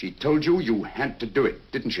 She told you you had to do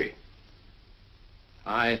it, didn't she?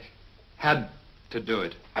 I had to do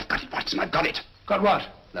it. I've got it, Watson, I've got it. Got what?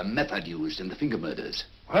 The method used in the finger murders.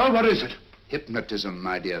 Well, what is it? Hypnotism,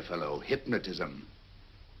 my dear fellow, hypnotism.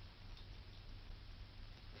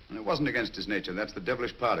 And it wasn't against his nature, that's the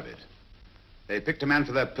devilish part of it. They picked a man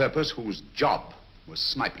for their purpose whose job was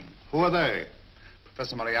sniping. Who are they?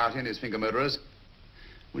 Professor Moriarty and his finger murderers.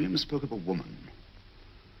 Williams spoke of a woman.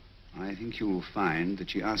 I think you'll find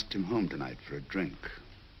that she asked him home tonight for a drink.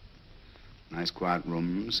 Nice quiet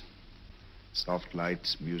rooms, soft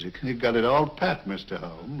lights, music. You got it all pat, Mr.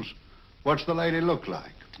 Holmes. What's the lady look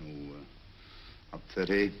like? Oh, up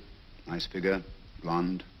 30, nice figure,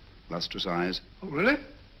 blonde, lustrous eyes. Oh, really?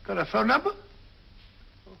 Got a phone number?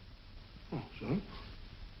 Oh, so?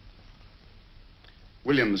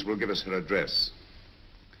 Williams will give us her address.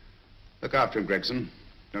 Look after him, Gregson.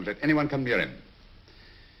 Don't let anyone come near him.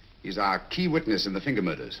 He's our key witness in the finger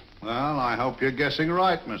murders. Well, I hope you're guessing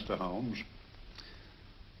right, Mr. Holmes.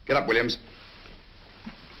 Get up, Williams.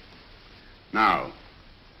 Now,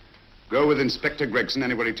 go with Inspector Gregson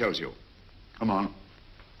anywhere he tells you. Come on.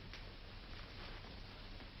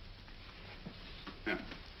 Yeah.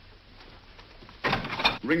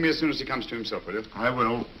 Ring me as soon as he comes to himself, will you? I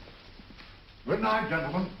will. Good night,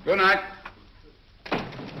 gentlemen. Good night.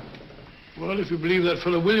 Well, if you believe that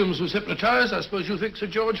fellow Williams was hypnotized, I suppose you think Sir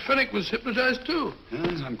George Fenwick was hypnotized, too.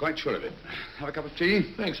 Yes, I'm quite sure of it. Have a cup of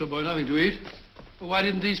tea? Thanks, old boy. Nothing to eat. Well, why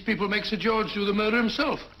didn't these people make Sir George do the murder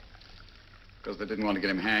himself? Because they didn't want to get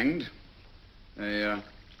him hanged. They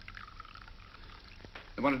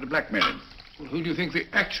wanted to blackmail him. Well, who do you think the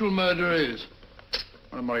actual murderer is?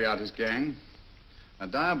 One of Moriarty's gang. A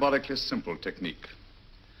diabolically simple technique.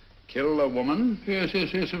 Kill a woman. Yes,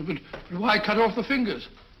 but why cut off the fingers?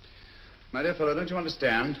 My dear fellow, don't you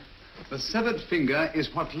understand? The severed finger is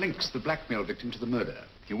what links the blackmail victim to the murder.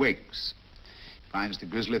 He wakes, finds the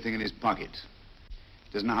grisly thing in his pocket.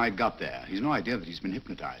 Doesn't know how it got there. He's no idea that he's been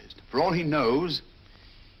hypnotized. For all he knows,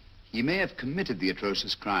 he may have committed the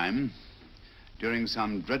atrocious crime during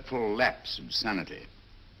some dreadful lapse of sanity.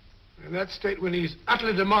 In that state, when he's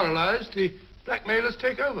utterly demoralized, the blackmailers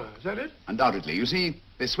take over. Is that it? Undoubtedly. You see,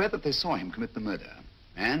 they swear that they saw him commit the murder.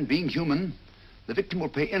 And being human, the victim will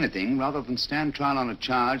pay anything rather than stand trial on a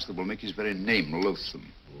charge that will make his very name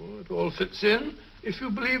loathsome. Oh, it all fits in if you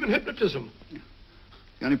believe in hypnotism.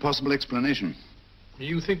 The only possible explanation.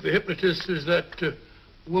 You think the hypnotist is that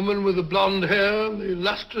woman with the blonde hair and the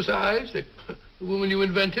lustrous eyes, the woman you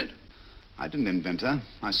invented? I didn't invent her.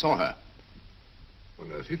 I saw her. What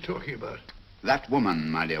on earth are you talking about? That woman,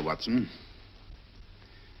 my dear Watson,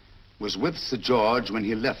 was with Sir George when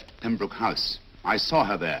he left Pembroke House. I saw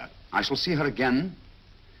her there. I shall see her again,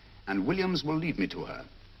 and Williams will lead me to her.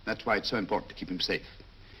 That's why it's so important to keep him safe.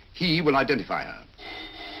 He will identify her.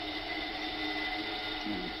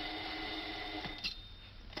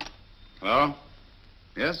 Hello?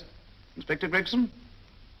 Yes? Inspector Gregson?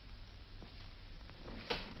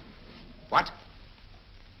 What?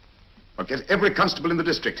 Well, get every constable in the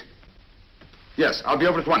district. Yes, I'll be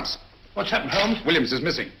over at once. What's happened, Holmes? Williams is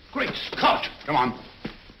missing. Great Scott! Come on.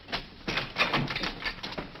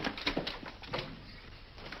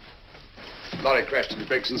 Lorry crashed into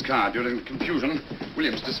Gregson's car. During the confusion,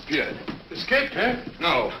 Williams disappeared. Escaped, eh?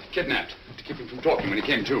 No, kidnapped. To keep him from talking when he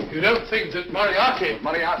came to. You don't think that Moriarty...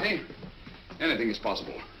 Moriarty? Anything is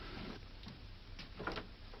possible.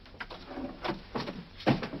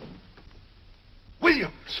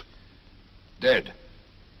 Williams! Dead.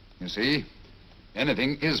 You see,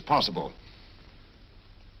 anything is possible.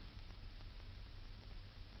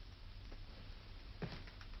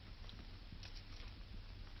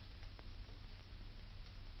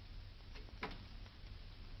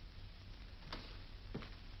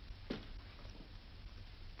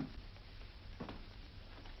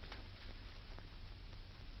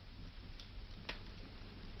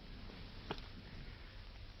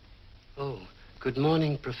 Oh, good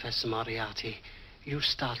morning, Professor Moriarty. You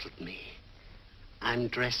startled me. I'm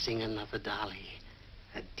dressing another dolly,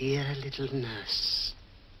 a dear little nurse.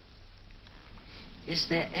 Is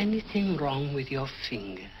there anything wrong with your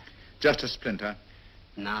finger? Just a splinter.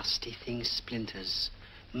 Nasty thing, splinters.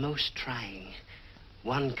 Most trying.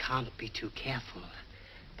 One can't be too careful,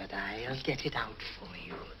 but I'll get it out for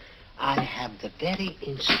you. I have the very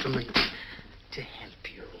instrument to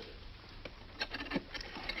help you.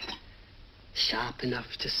 Sharp enough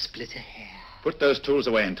to split a hair. Put those tools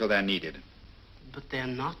away until they're needed. But they're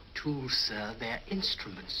not tools, sir. They're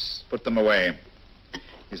instruments. Put them away.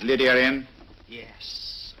 Is Lydia in?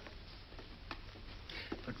 Yes.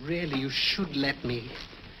 But really, you should let me.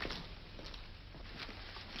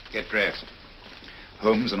 Get dressed.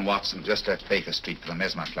 Holmes and Watson just left Baker Street for the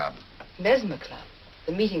Mesmer Club. Mesmer Club?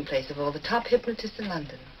 The meeting place of all the top hypnotists in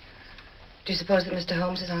London. Do you suppose that Mr.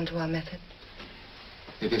 Holmes is onto our method?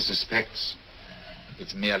 If he suspects,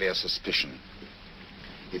 it's merely a suspicion.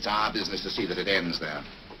 It's our business to see that it ends there.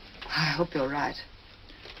 I hope you're right.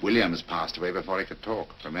 Williams passed away before he could talk,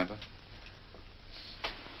 remember?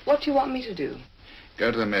 What do you want me to do?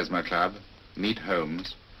 Go to the Mesmer Club, meet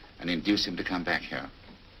Holmes, and induce him to come back here.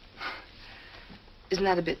 Isn't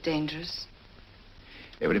that a bit dangerous?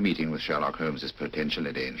 Every meeting with Sherlock Holmes is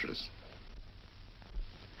potentially dangerous.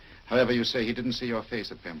 However, you say he didn't see your face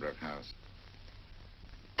at Pembroke House.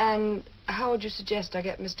 And how would you suggest I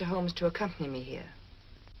get Mr. Holmes to accompany me here?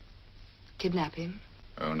 Kidnap him?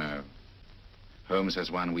 Oh, no. Holmes has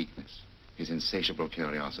one weakness, his insatiable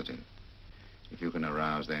curiosity. If you can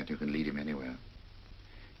arouse that, you can lead him anywhere.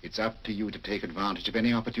 It's up to you to take advantage of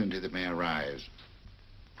any opportunity that may arise.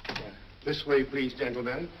 This way, please,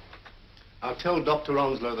 gentlemen. I'll tell Dr.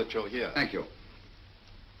 Onslow that you're here. Thank you.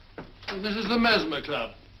 And this is the Mesmer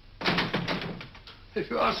Club. If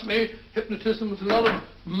you ask me, hypnotism is a lot of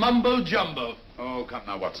mumbo-jumbo. Oh, come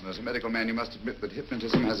now, Watson. As a medical man, you must admit that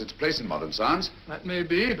hypnotism has its place in modern science. That may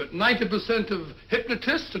be, but 90% of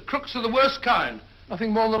hypnotists are crooks of the worst kind.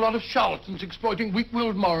 Nothing more than a lot of charlatans exploiting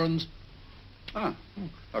weak-willed morons. Ah,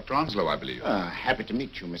 Dr. Onslow, I believe. Happy to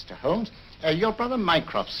meet you, Mr. Holmes. Your brother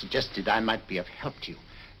Mycroft suggested I might be of help to you.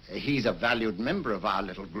 He's a valued member of our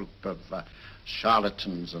little group of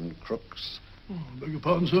charlatans and crooks. Oh, beg your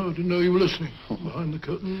pardon, sir. I didn't know you were listening. Behind the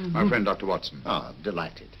curtain. My friend, Dr. Watson. Oh,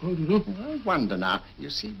 delighted. How do you do? I wonder now. You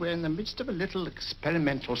see, we're in the midst of a little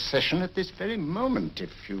experimental session at this very moment.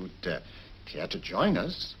 If you'd care to join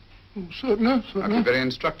us. Oh, certainly, certainly. That'd be very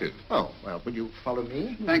instructive. Oh, well, will you follow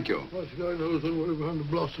me? Thank you. Why should I know somewhere behind the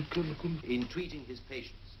blasted curtain? In treating his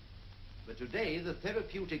patients. But today, the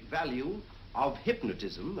therapeutic value of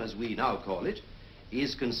hypnotism, as we now call it,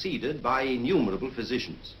 is conceded by innumerable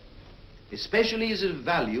physicians. Especially is of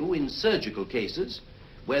value in surgical cases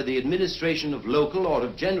where the administration of local or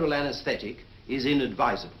of general anesthetic is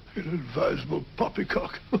inadvisable. Inadvisable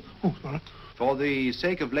poppycock. Oh, sorry. For the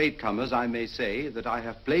sake of latecomers, I may say that I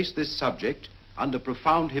have placed this subject under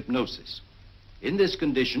profound hypnosis. In this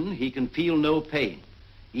condition, he can feel no pain,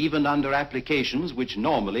 even under applications which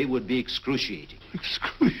normally would be excruciating.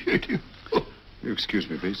 Excruciating? You excuse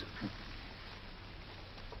me, please.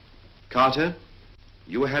 Carter,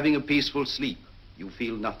 you are having a peaceful sleep. You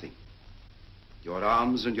feel nothing. Your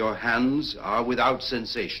arms and your hands are without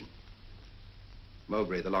sensation.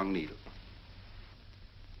 Mowbray, the long needle.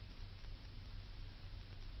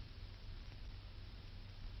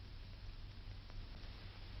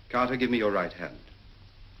 Carter, give me your right hand.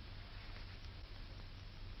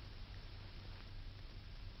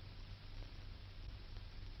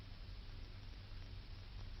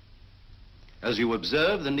 As you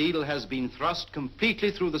observe, the needle has been thrust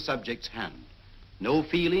completely through the subject's hand. No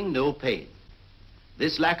feeling, no pain.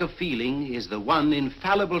 This lack of feeling is the one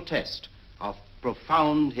infallible test of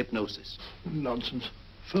profound hypnosis. Nonsense.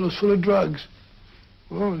 Fellow's full of drugs.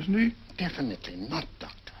 Well, isn't he? Definitely not,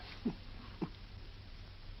 Doctor.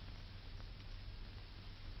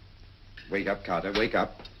 Wake up, Carter, wake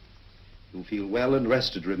up. You feel well and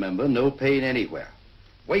rested, remember. No pain anywhere.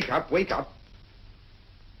 Wake up, wake up.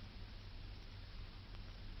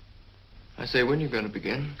 I say, when are you going to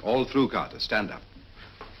begin? All through, Carter. Stand up.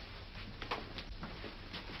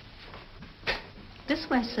 This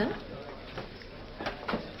way, sir.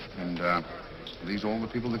 And, are these all the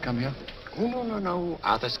people that come here? Oh, no.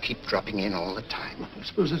 Others keep dropping in all the time. I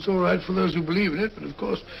suppose it's all right for those who believe in it, but of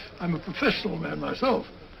course, I'm a professional man myself.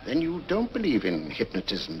 Then you don't believe in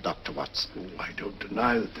hypnotism, Dr. Watson? Oh, I don't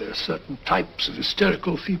deny that there are certain types of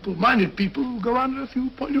hysterical, feeble-minded people who go under if you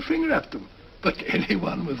point your finger at them. But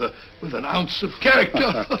anyone with an ounce of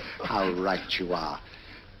character... How right you are.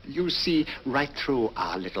 You see right through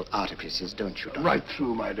our little artifices, don't you, Doctor? Right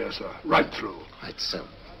through, my dear sir. Right through. Right so.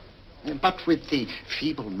 But with the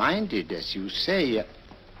feeble-minded, as you say...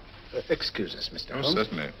 excuse us, Mr. Holmes.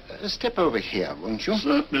 Certainly. Step over here, won't you?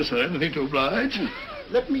 Certainly, sir. Anything to oblige.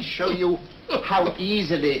 Let me show you how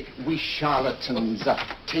easily we charlatans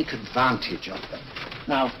take advantage of them.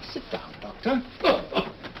 Now, sit down, Doctor.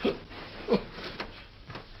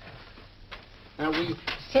 Now, we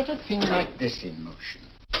set a thing like this in motion.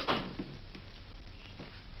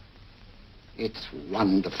 It's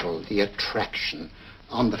wonderful, the attraction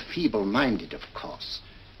on the feeble-minded, of course.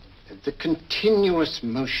 The continuous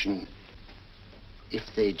motion, if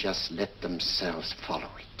they just let themselves follow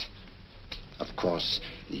it. Of course,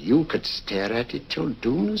 you could stare at it till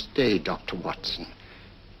doomsday, Dr. Watson,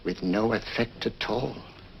 with no effect at all.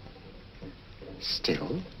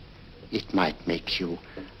 Still, it might make you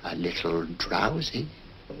a little drowsy,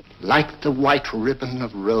 like the white ribbon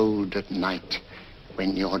of road at night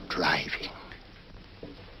when you're driving.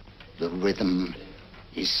 The rhythm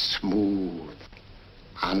is smooth,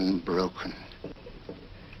 unbroken,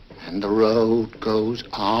 and the road goes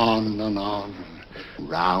on and on,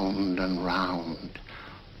 round and round,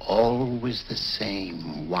 always the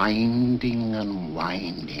same, winding and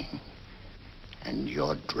winding. And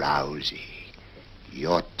you're drowsy,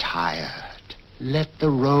 you're tired. Let the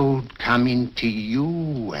road come into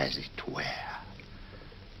you, as it were.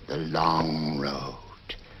 The long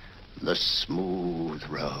road, the smooth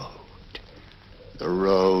road, the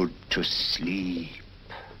road to sleep.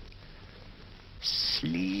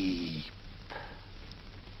 Sleep.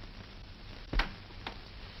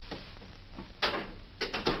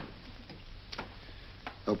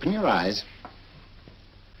 Open your eyes.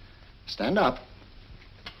 Stand up.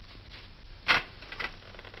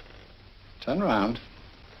 Turn around.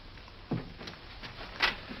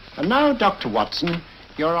 And now, Dr. Watson,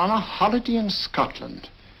 you're on a holiday in Scotland.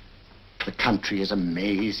 The country is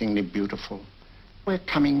amazingly beautiful. We're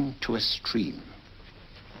coming to a stream.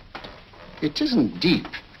 It isn't deep.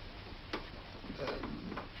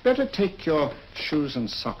 Better take your shoes and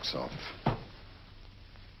socks off.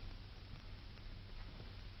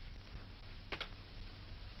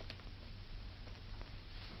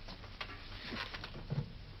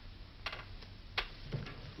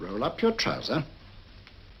 Roll up your trouser.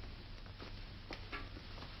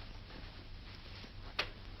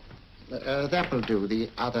 That will do. The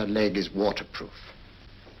other leg is waterproof.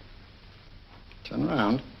 Turn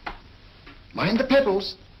around. Mind the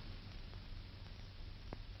pedals.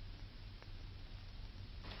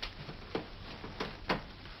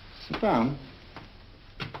 Sit down.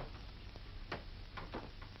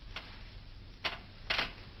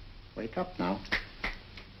 Wake up now.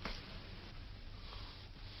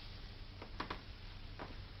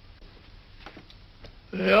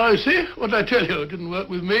 There, I see. What did I tell you? It didn't work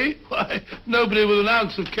with me. Why, nobody with an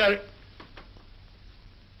ounce of character.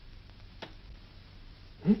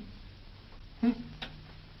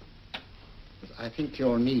 I think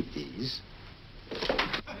you'll need these.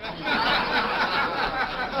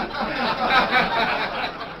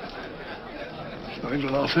 Nothing to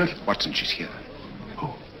laugh at. Watson, she's here.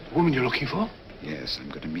 Oh, the woman you're looking for? Yes, I'm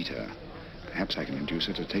going to meet her. Perhaps I can induce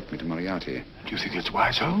her to take me to Moriarty. Do you think it's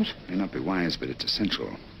wise, Holmes? May not be wise, but it's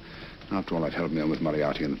essential. After all, I've held me on with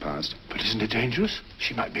Moriarty in the past. But isn't it dangerous?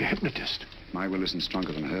 She might be a hypnotist. My will isn't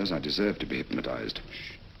stronger than hers. I deserve to be hypnotized.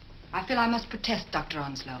 I feel I must protest, Dr.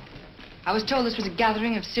 Onslow. I was told this was a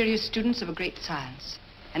gathering of serious students of a great science,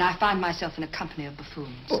 and I find myself in a company of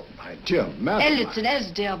buffoons. Oh, my dear madam. Elliot and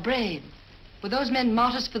Esdale Braid. Were those men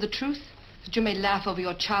martyrs for the truth, that you may laugh over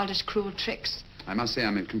your childish, cruel tricks? I must say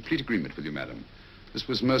I'm in complete agreement with you, madam. This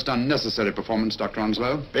was most unnecessary performance, Dr.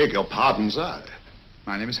 Onslow. Beg your pardon, sir.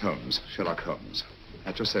 My name is Holmes, Sherlock Holmes.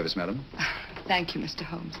 At your service, madam. Thank you, Mr.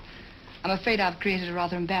 Holmes. I'm afraid I've created a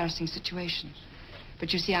rather embarrassing situation.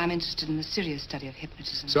 But you see, I'm interested in the serious study of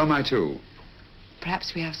hypnotism. So am I, too.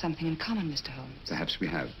 Perhaps we have something in common, Mr. Holmes. Perhaps we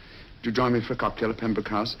have. Would you join me for a cocktail at Pembroke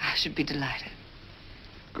House? I should be delighted.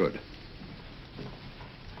 Good.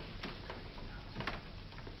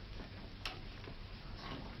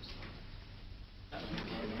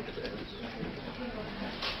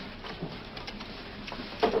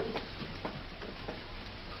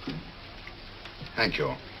 Thank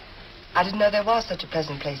you. I didn't know there was such a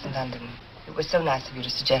pleasant place in London. It was so nice of you to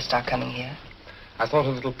suggest our coming here. I thought a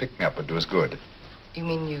little pick-me-up would do us good. You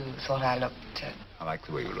mean you thought I looked... I like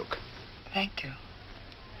the way you look. Thank you.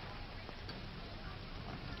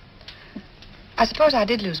 I suppose I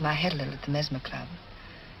did lose my head a little at the Mesmer Club.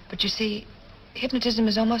 But you see, hypnotism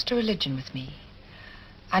is almost a religion with me.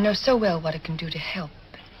 I know so well what it can do to help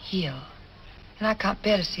and heal. And I can't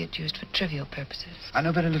bear to see it used for trivial purposes. I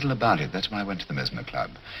know very little about it. That's why I went to the Mesmer Club.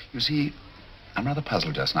 You see, I'm rather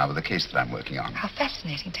puzzled just now with the case that I'm working on. How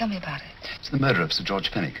fascinating. Tell me about it. It's the murder of Sir George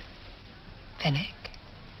Fenwick. Fenwick?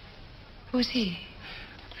 Who's he?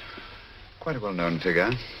 Quite a well-known figure.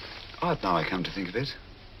 Odd now I come to think of it.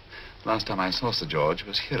 Last time I saw Sir George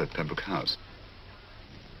was here at Pembroke House.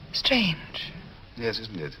 Strange. Yes,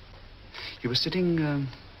 isn't it? He was sitting,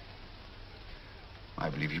 I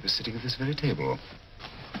believe he was sitting at this very table.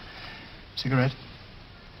 Cigarette?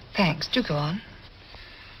 Thanks. Do go on.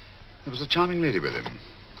 There was a charming lady with him.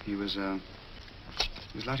 He was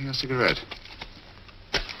lighting a cigarette.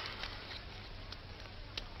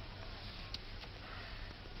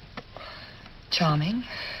 Charming.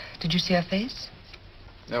 Did you see her face?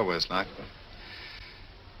 No worse luck.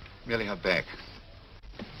 Merely her back.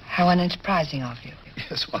 How unenterprising of you.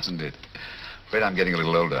 Yes, wasn't it? Afraid I'm getting a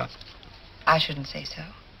little older. I shouldn't say so.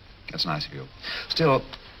 That's nice of you. Still,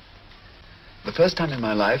 the first time in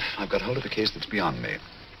my life, I've got hold of a case that's beyond me.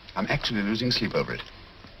 I'm actually losing sleep over it.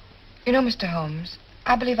 You know, Mr. Holmes,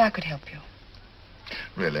 I believe I could help you.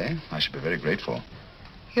 Really? I should be very grateful.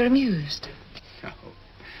 You're amused. Oh,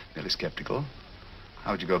 merely skeptical.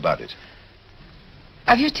 How would you go about it?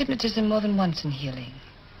 I've used hypnotism more than once in healing.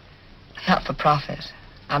 Not for profit.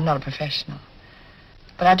 I'm not a professional.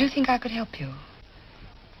 But I do think I could help you.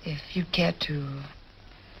 If you'd care to...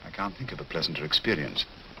 I can't think of a pleasanter experience.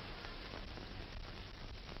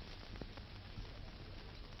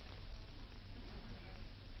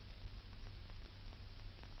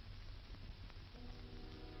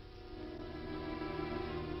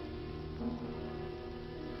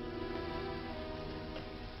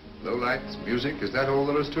 Low lights, music, is that all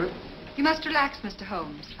there is to it? You must relax, Mr.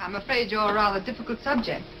 Holmes. I'm afraid you're a rather difficult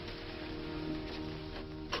subject.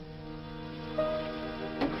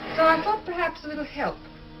 So I thought perhaps a little help.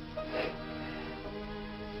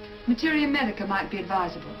 Materia medica might be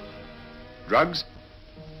advisable. Drugs?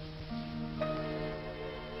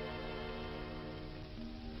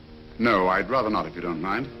 No, I'd rather not, if you don't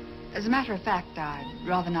mind. As a matter of fact, I'd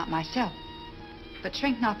rather not myself. But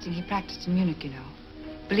Schrenk-Notzing, he practiced in Munich, you know.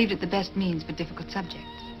 Believed it the best means for difficult subjects.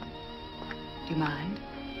 Do you mind?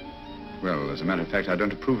 Well, as a matter of fact, I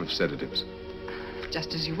don't approve of sedatives.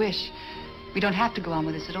 Just as you wish. We don't have to go on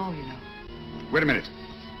with this at all, you know. Wait a minute.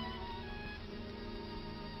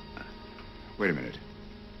 Wait a minute.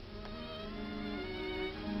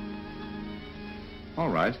 All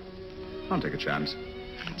right. I'll take a chance.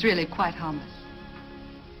 It's really quite harmless.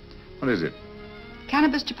 What is it?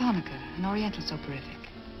 Cannabis japonica, an oriental soporific.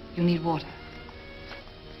 You'll need water.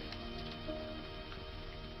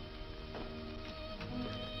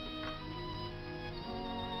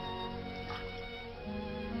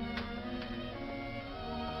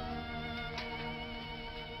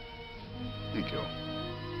 Thank you.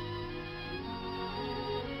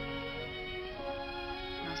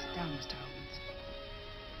 Now sit down, Mr.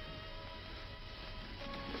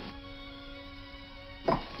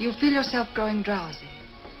 Holmes. You'll feel yourself growing drowsy.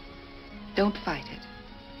 Don't fight it.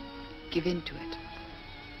 Give in to it.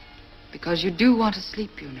 Because you do want to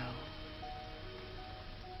sleep, you know.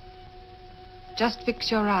 Just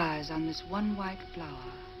fix your eyes on this one white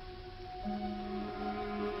flower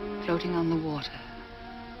floating on the water.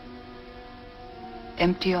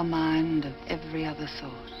 Empty your mind of every other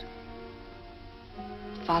thought.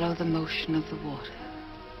 Follow the motion of the water.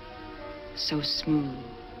 So smooth,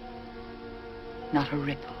 not a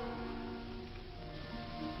ripple.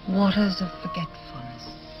 Waters of forgetfulness.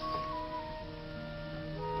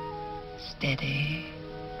 Steady,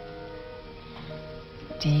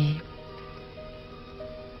 deep,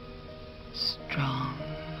 strong.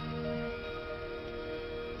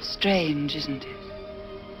 Strange, isn't it?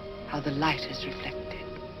 How the light is reflected.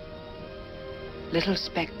 Little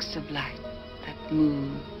specks of light that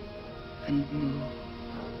move and move.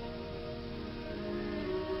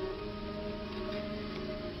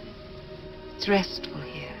 It's restful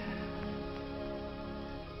here.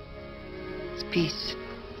 It's peaceful.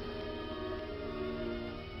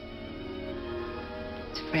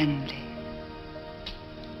 It's friendly.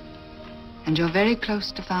 And you're very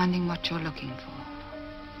close to finding what you're looking for.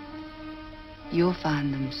 You'll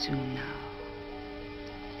find them soon now.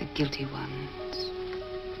 The guilty ones.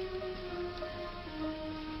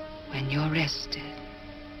 When you're rested,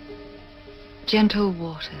 gentle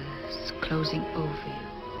waters closing over you.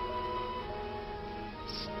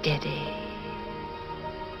 Steady,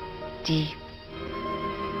 deep,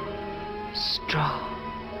 strong,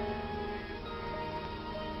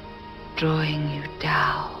 drawing you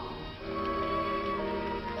down,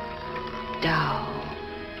 down,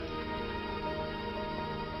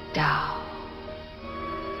 down.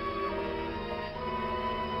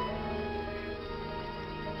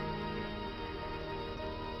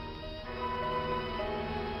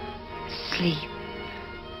 Sleep.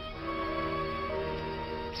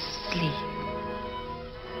 Sleep.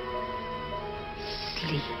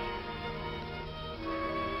 Sleep.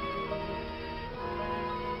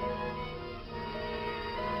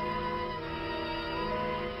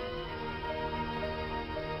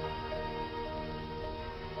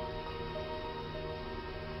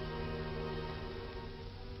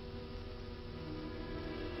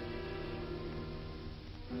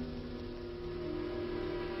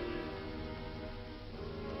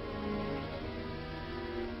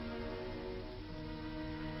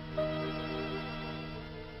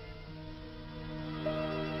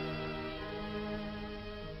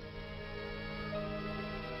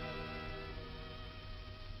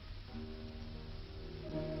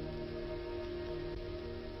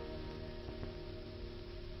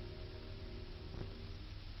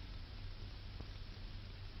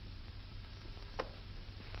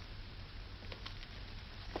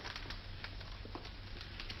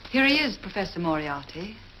 Here he is, Professor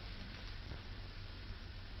Moriarty.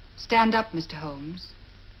 Stand up, Mr. Holmes.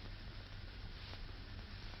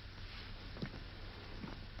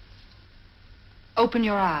 Open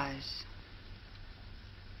your eyes.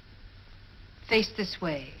 Face this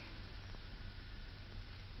way.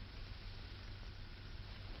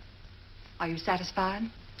 Are you satisfied?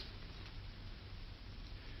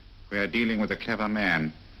 We are dealing with a clever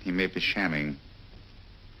man. He may be shamming.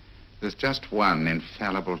 There's just one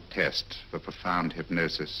infallible test for profound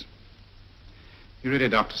hypnosis. You ready,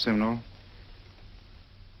 Dr. Simnel?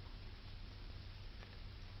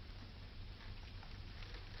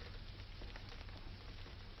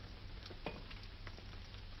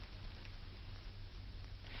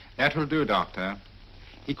 That will do, Doctor.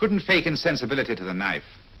 He couldn't fake insensibility to the knife.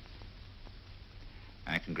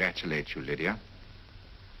 I congratulate you, Lydia.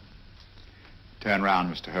 Turn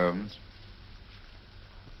round, Mr. Holmes.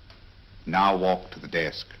 Now walk to the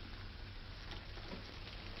desk.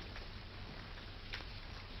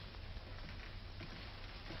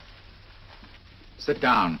 Sit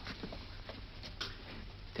down.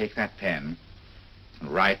 Take that pen and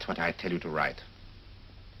write what I tell you to write.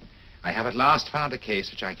 I have at last found a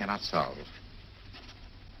case which I cannot solve.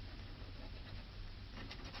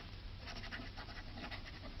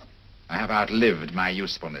 I have outlived my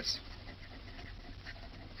usefulness.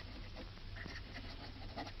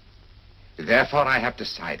 Therefore, I have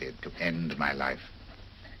decided to end my life.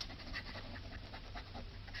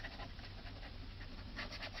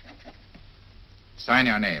 Sign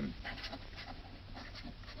your name.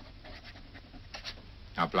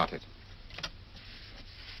 Now blot it.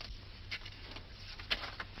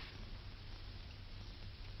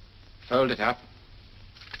 Fold it up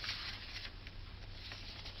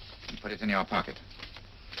and put it in your pocket.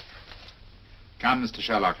 Come, Mr.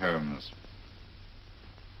 Sherlock Holmes.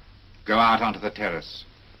 Go out onto the terrace.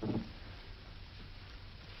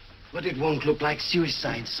 But it won't look like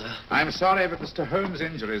suicide, sir. I'm sorry, but Mr. Holmes'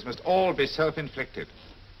 injuries must all be self-inflicted.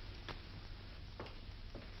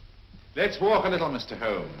 Let's walk a little, Mr.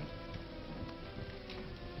 Holmes.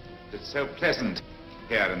 It's so pleasant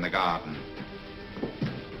here in the garden.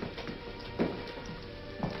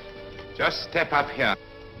 Just step up here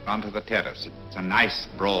onto the terrace. It's a nice,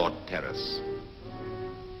 broad terrace.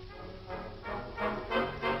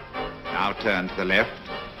 Now turn to the left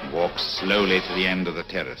and walk slowly to the end of the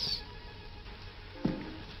terrace.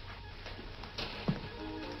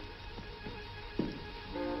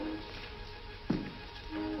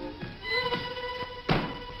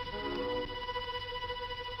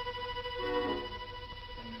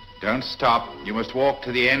 Don't stop. You must walk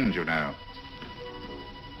to the end, you know.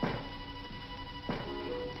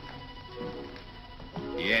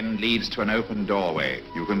 The end leads to an open doorway.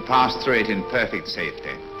 You can pass through it in perfect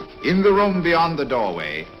safety. In the room beyond the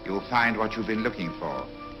doorway, you'll find what you've been looking for.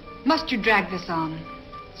 Must you drag this on?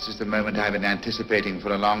 This is the moment I've been anticipating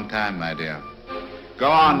for a long time, my dear. Go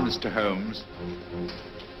on, Mr. Holmes.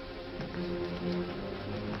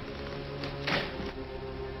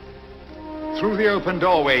 Through the open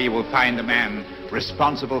doorway, you will find a man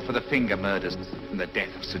responsible for the finger murders and the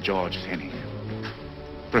death of Sir George Fenning.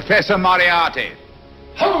 Professor Moriarty.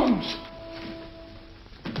 Holmes!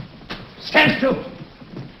 Stand still.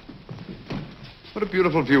 What a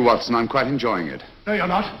beautiful view, Watson. I'm quite enjoying it. No, you're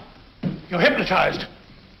not. You're hypnotized.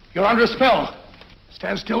 You're under a spell.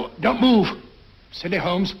 Stand still. Don't move. Steady,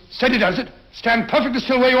 Holmes. Steady does it. Stand perfectly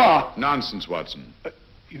still where you are. Nonsense, Watson.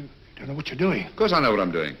 You don't know what you're doing. Of course I know what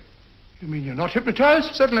I'm doing. You mean you're not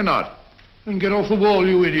hypnotized? Certainly not. Then get off the wall,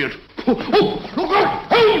 you idiot. Oh, look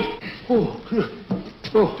out!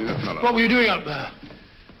 Oh, Dear fellow. What were you doing up there?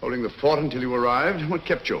 Holding the fort until you arrived. What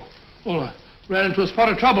kept you? Well, I ran into a spot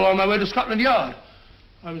of trouble on my way to Scotland Yard.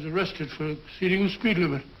 I was arrested for exceeding the speed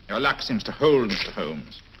limit. Your luck seems to hold, Mr.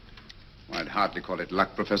 Holmes. I'd hardly call it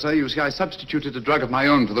luck, Professor. You see, I substituted a drug of my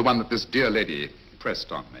own for the one that this dear lady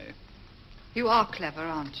pressed on me. You are clever,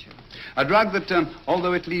 aren't you? A drug that,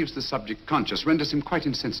 although it leaves the subject conscious, renders him quite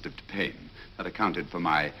insensitive to pain. That accounted for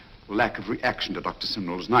my lack of reaction to Dr.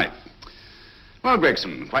 Simnel's knife. Well,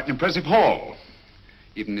 Gregson, quite an impressive haul.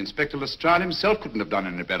 Even Inspector Lestrade himself couldn't have done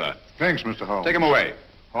any better. Thanks, Mr. Holmes. Take him away.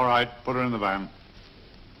 All right, put her in the van.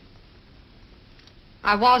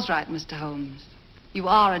 I was right, Mr. Holmes. You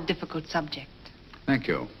are a difficult subject. Thank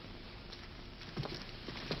you.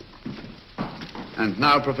 And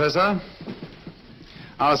now, Professor,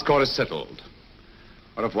 our score is settled.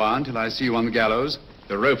 Au revoir until I see you on the gallows.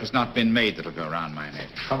 The rope has not been made that'll go around my neck.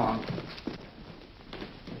 Come on.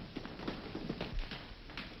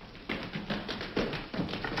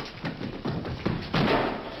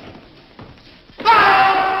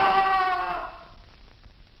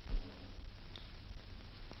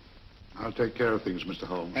 take care of things, Mr.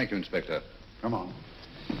 Holmes. Thank you, Inspector. Come on.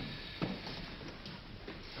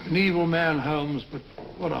 An evil man, Holmes, but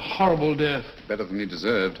what a horrible death. Better than he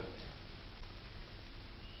deserved.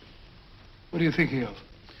 What are you thinking of?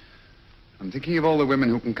 I'm thinking of all the women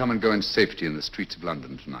who can come and go in safety in the streets of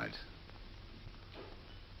London tonight.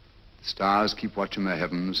 The stars keep watch in the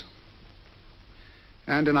heavens.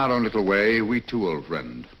 And in our own little way, we too, old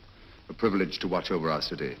friend, are privileged to watch over our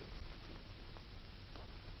city.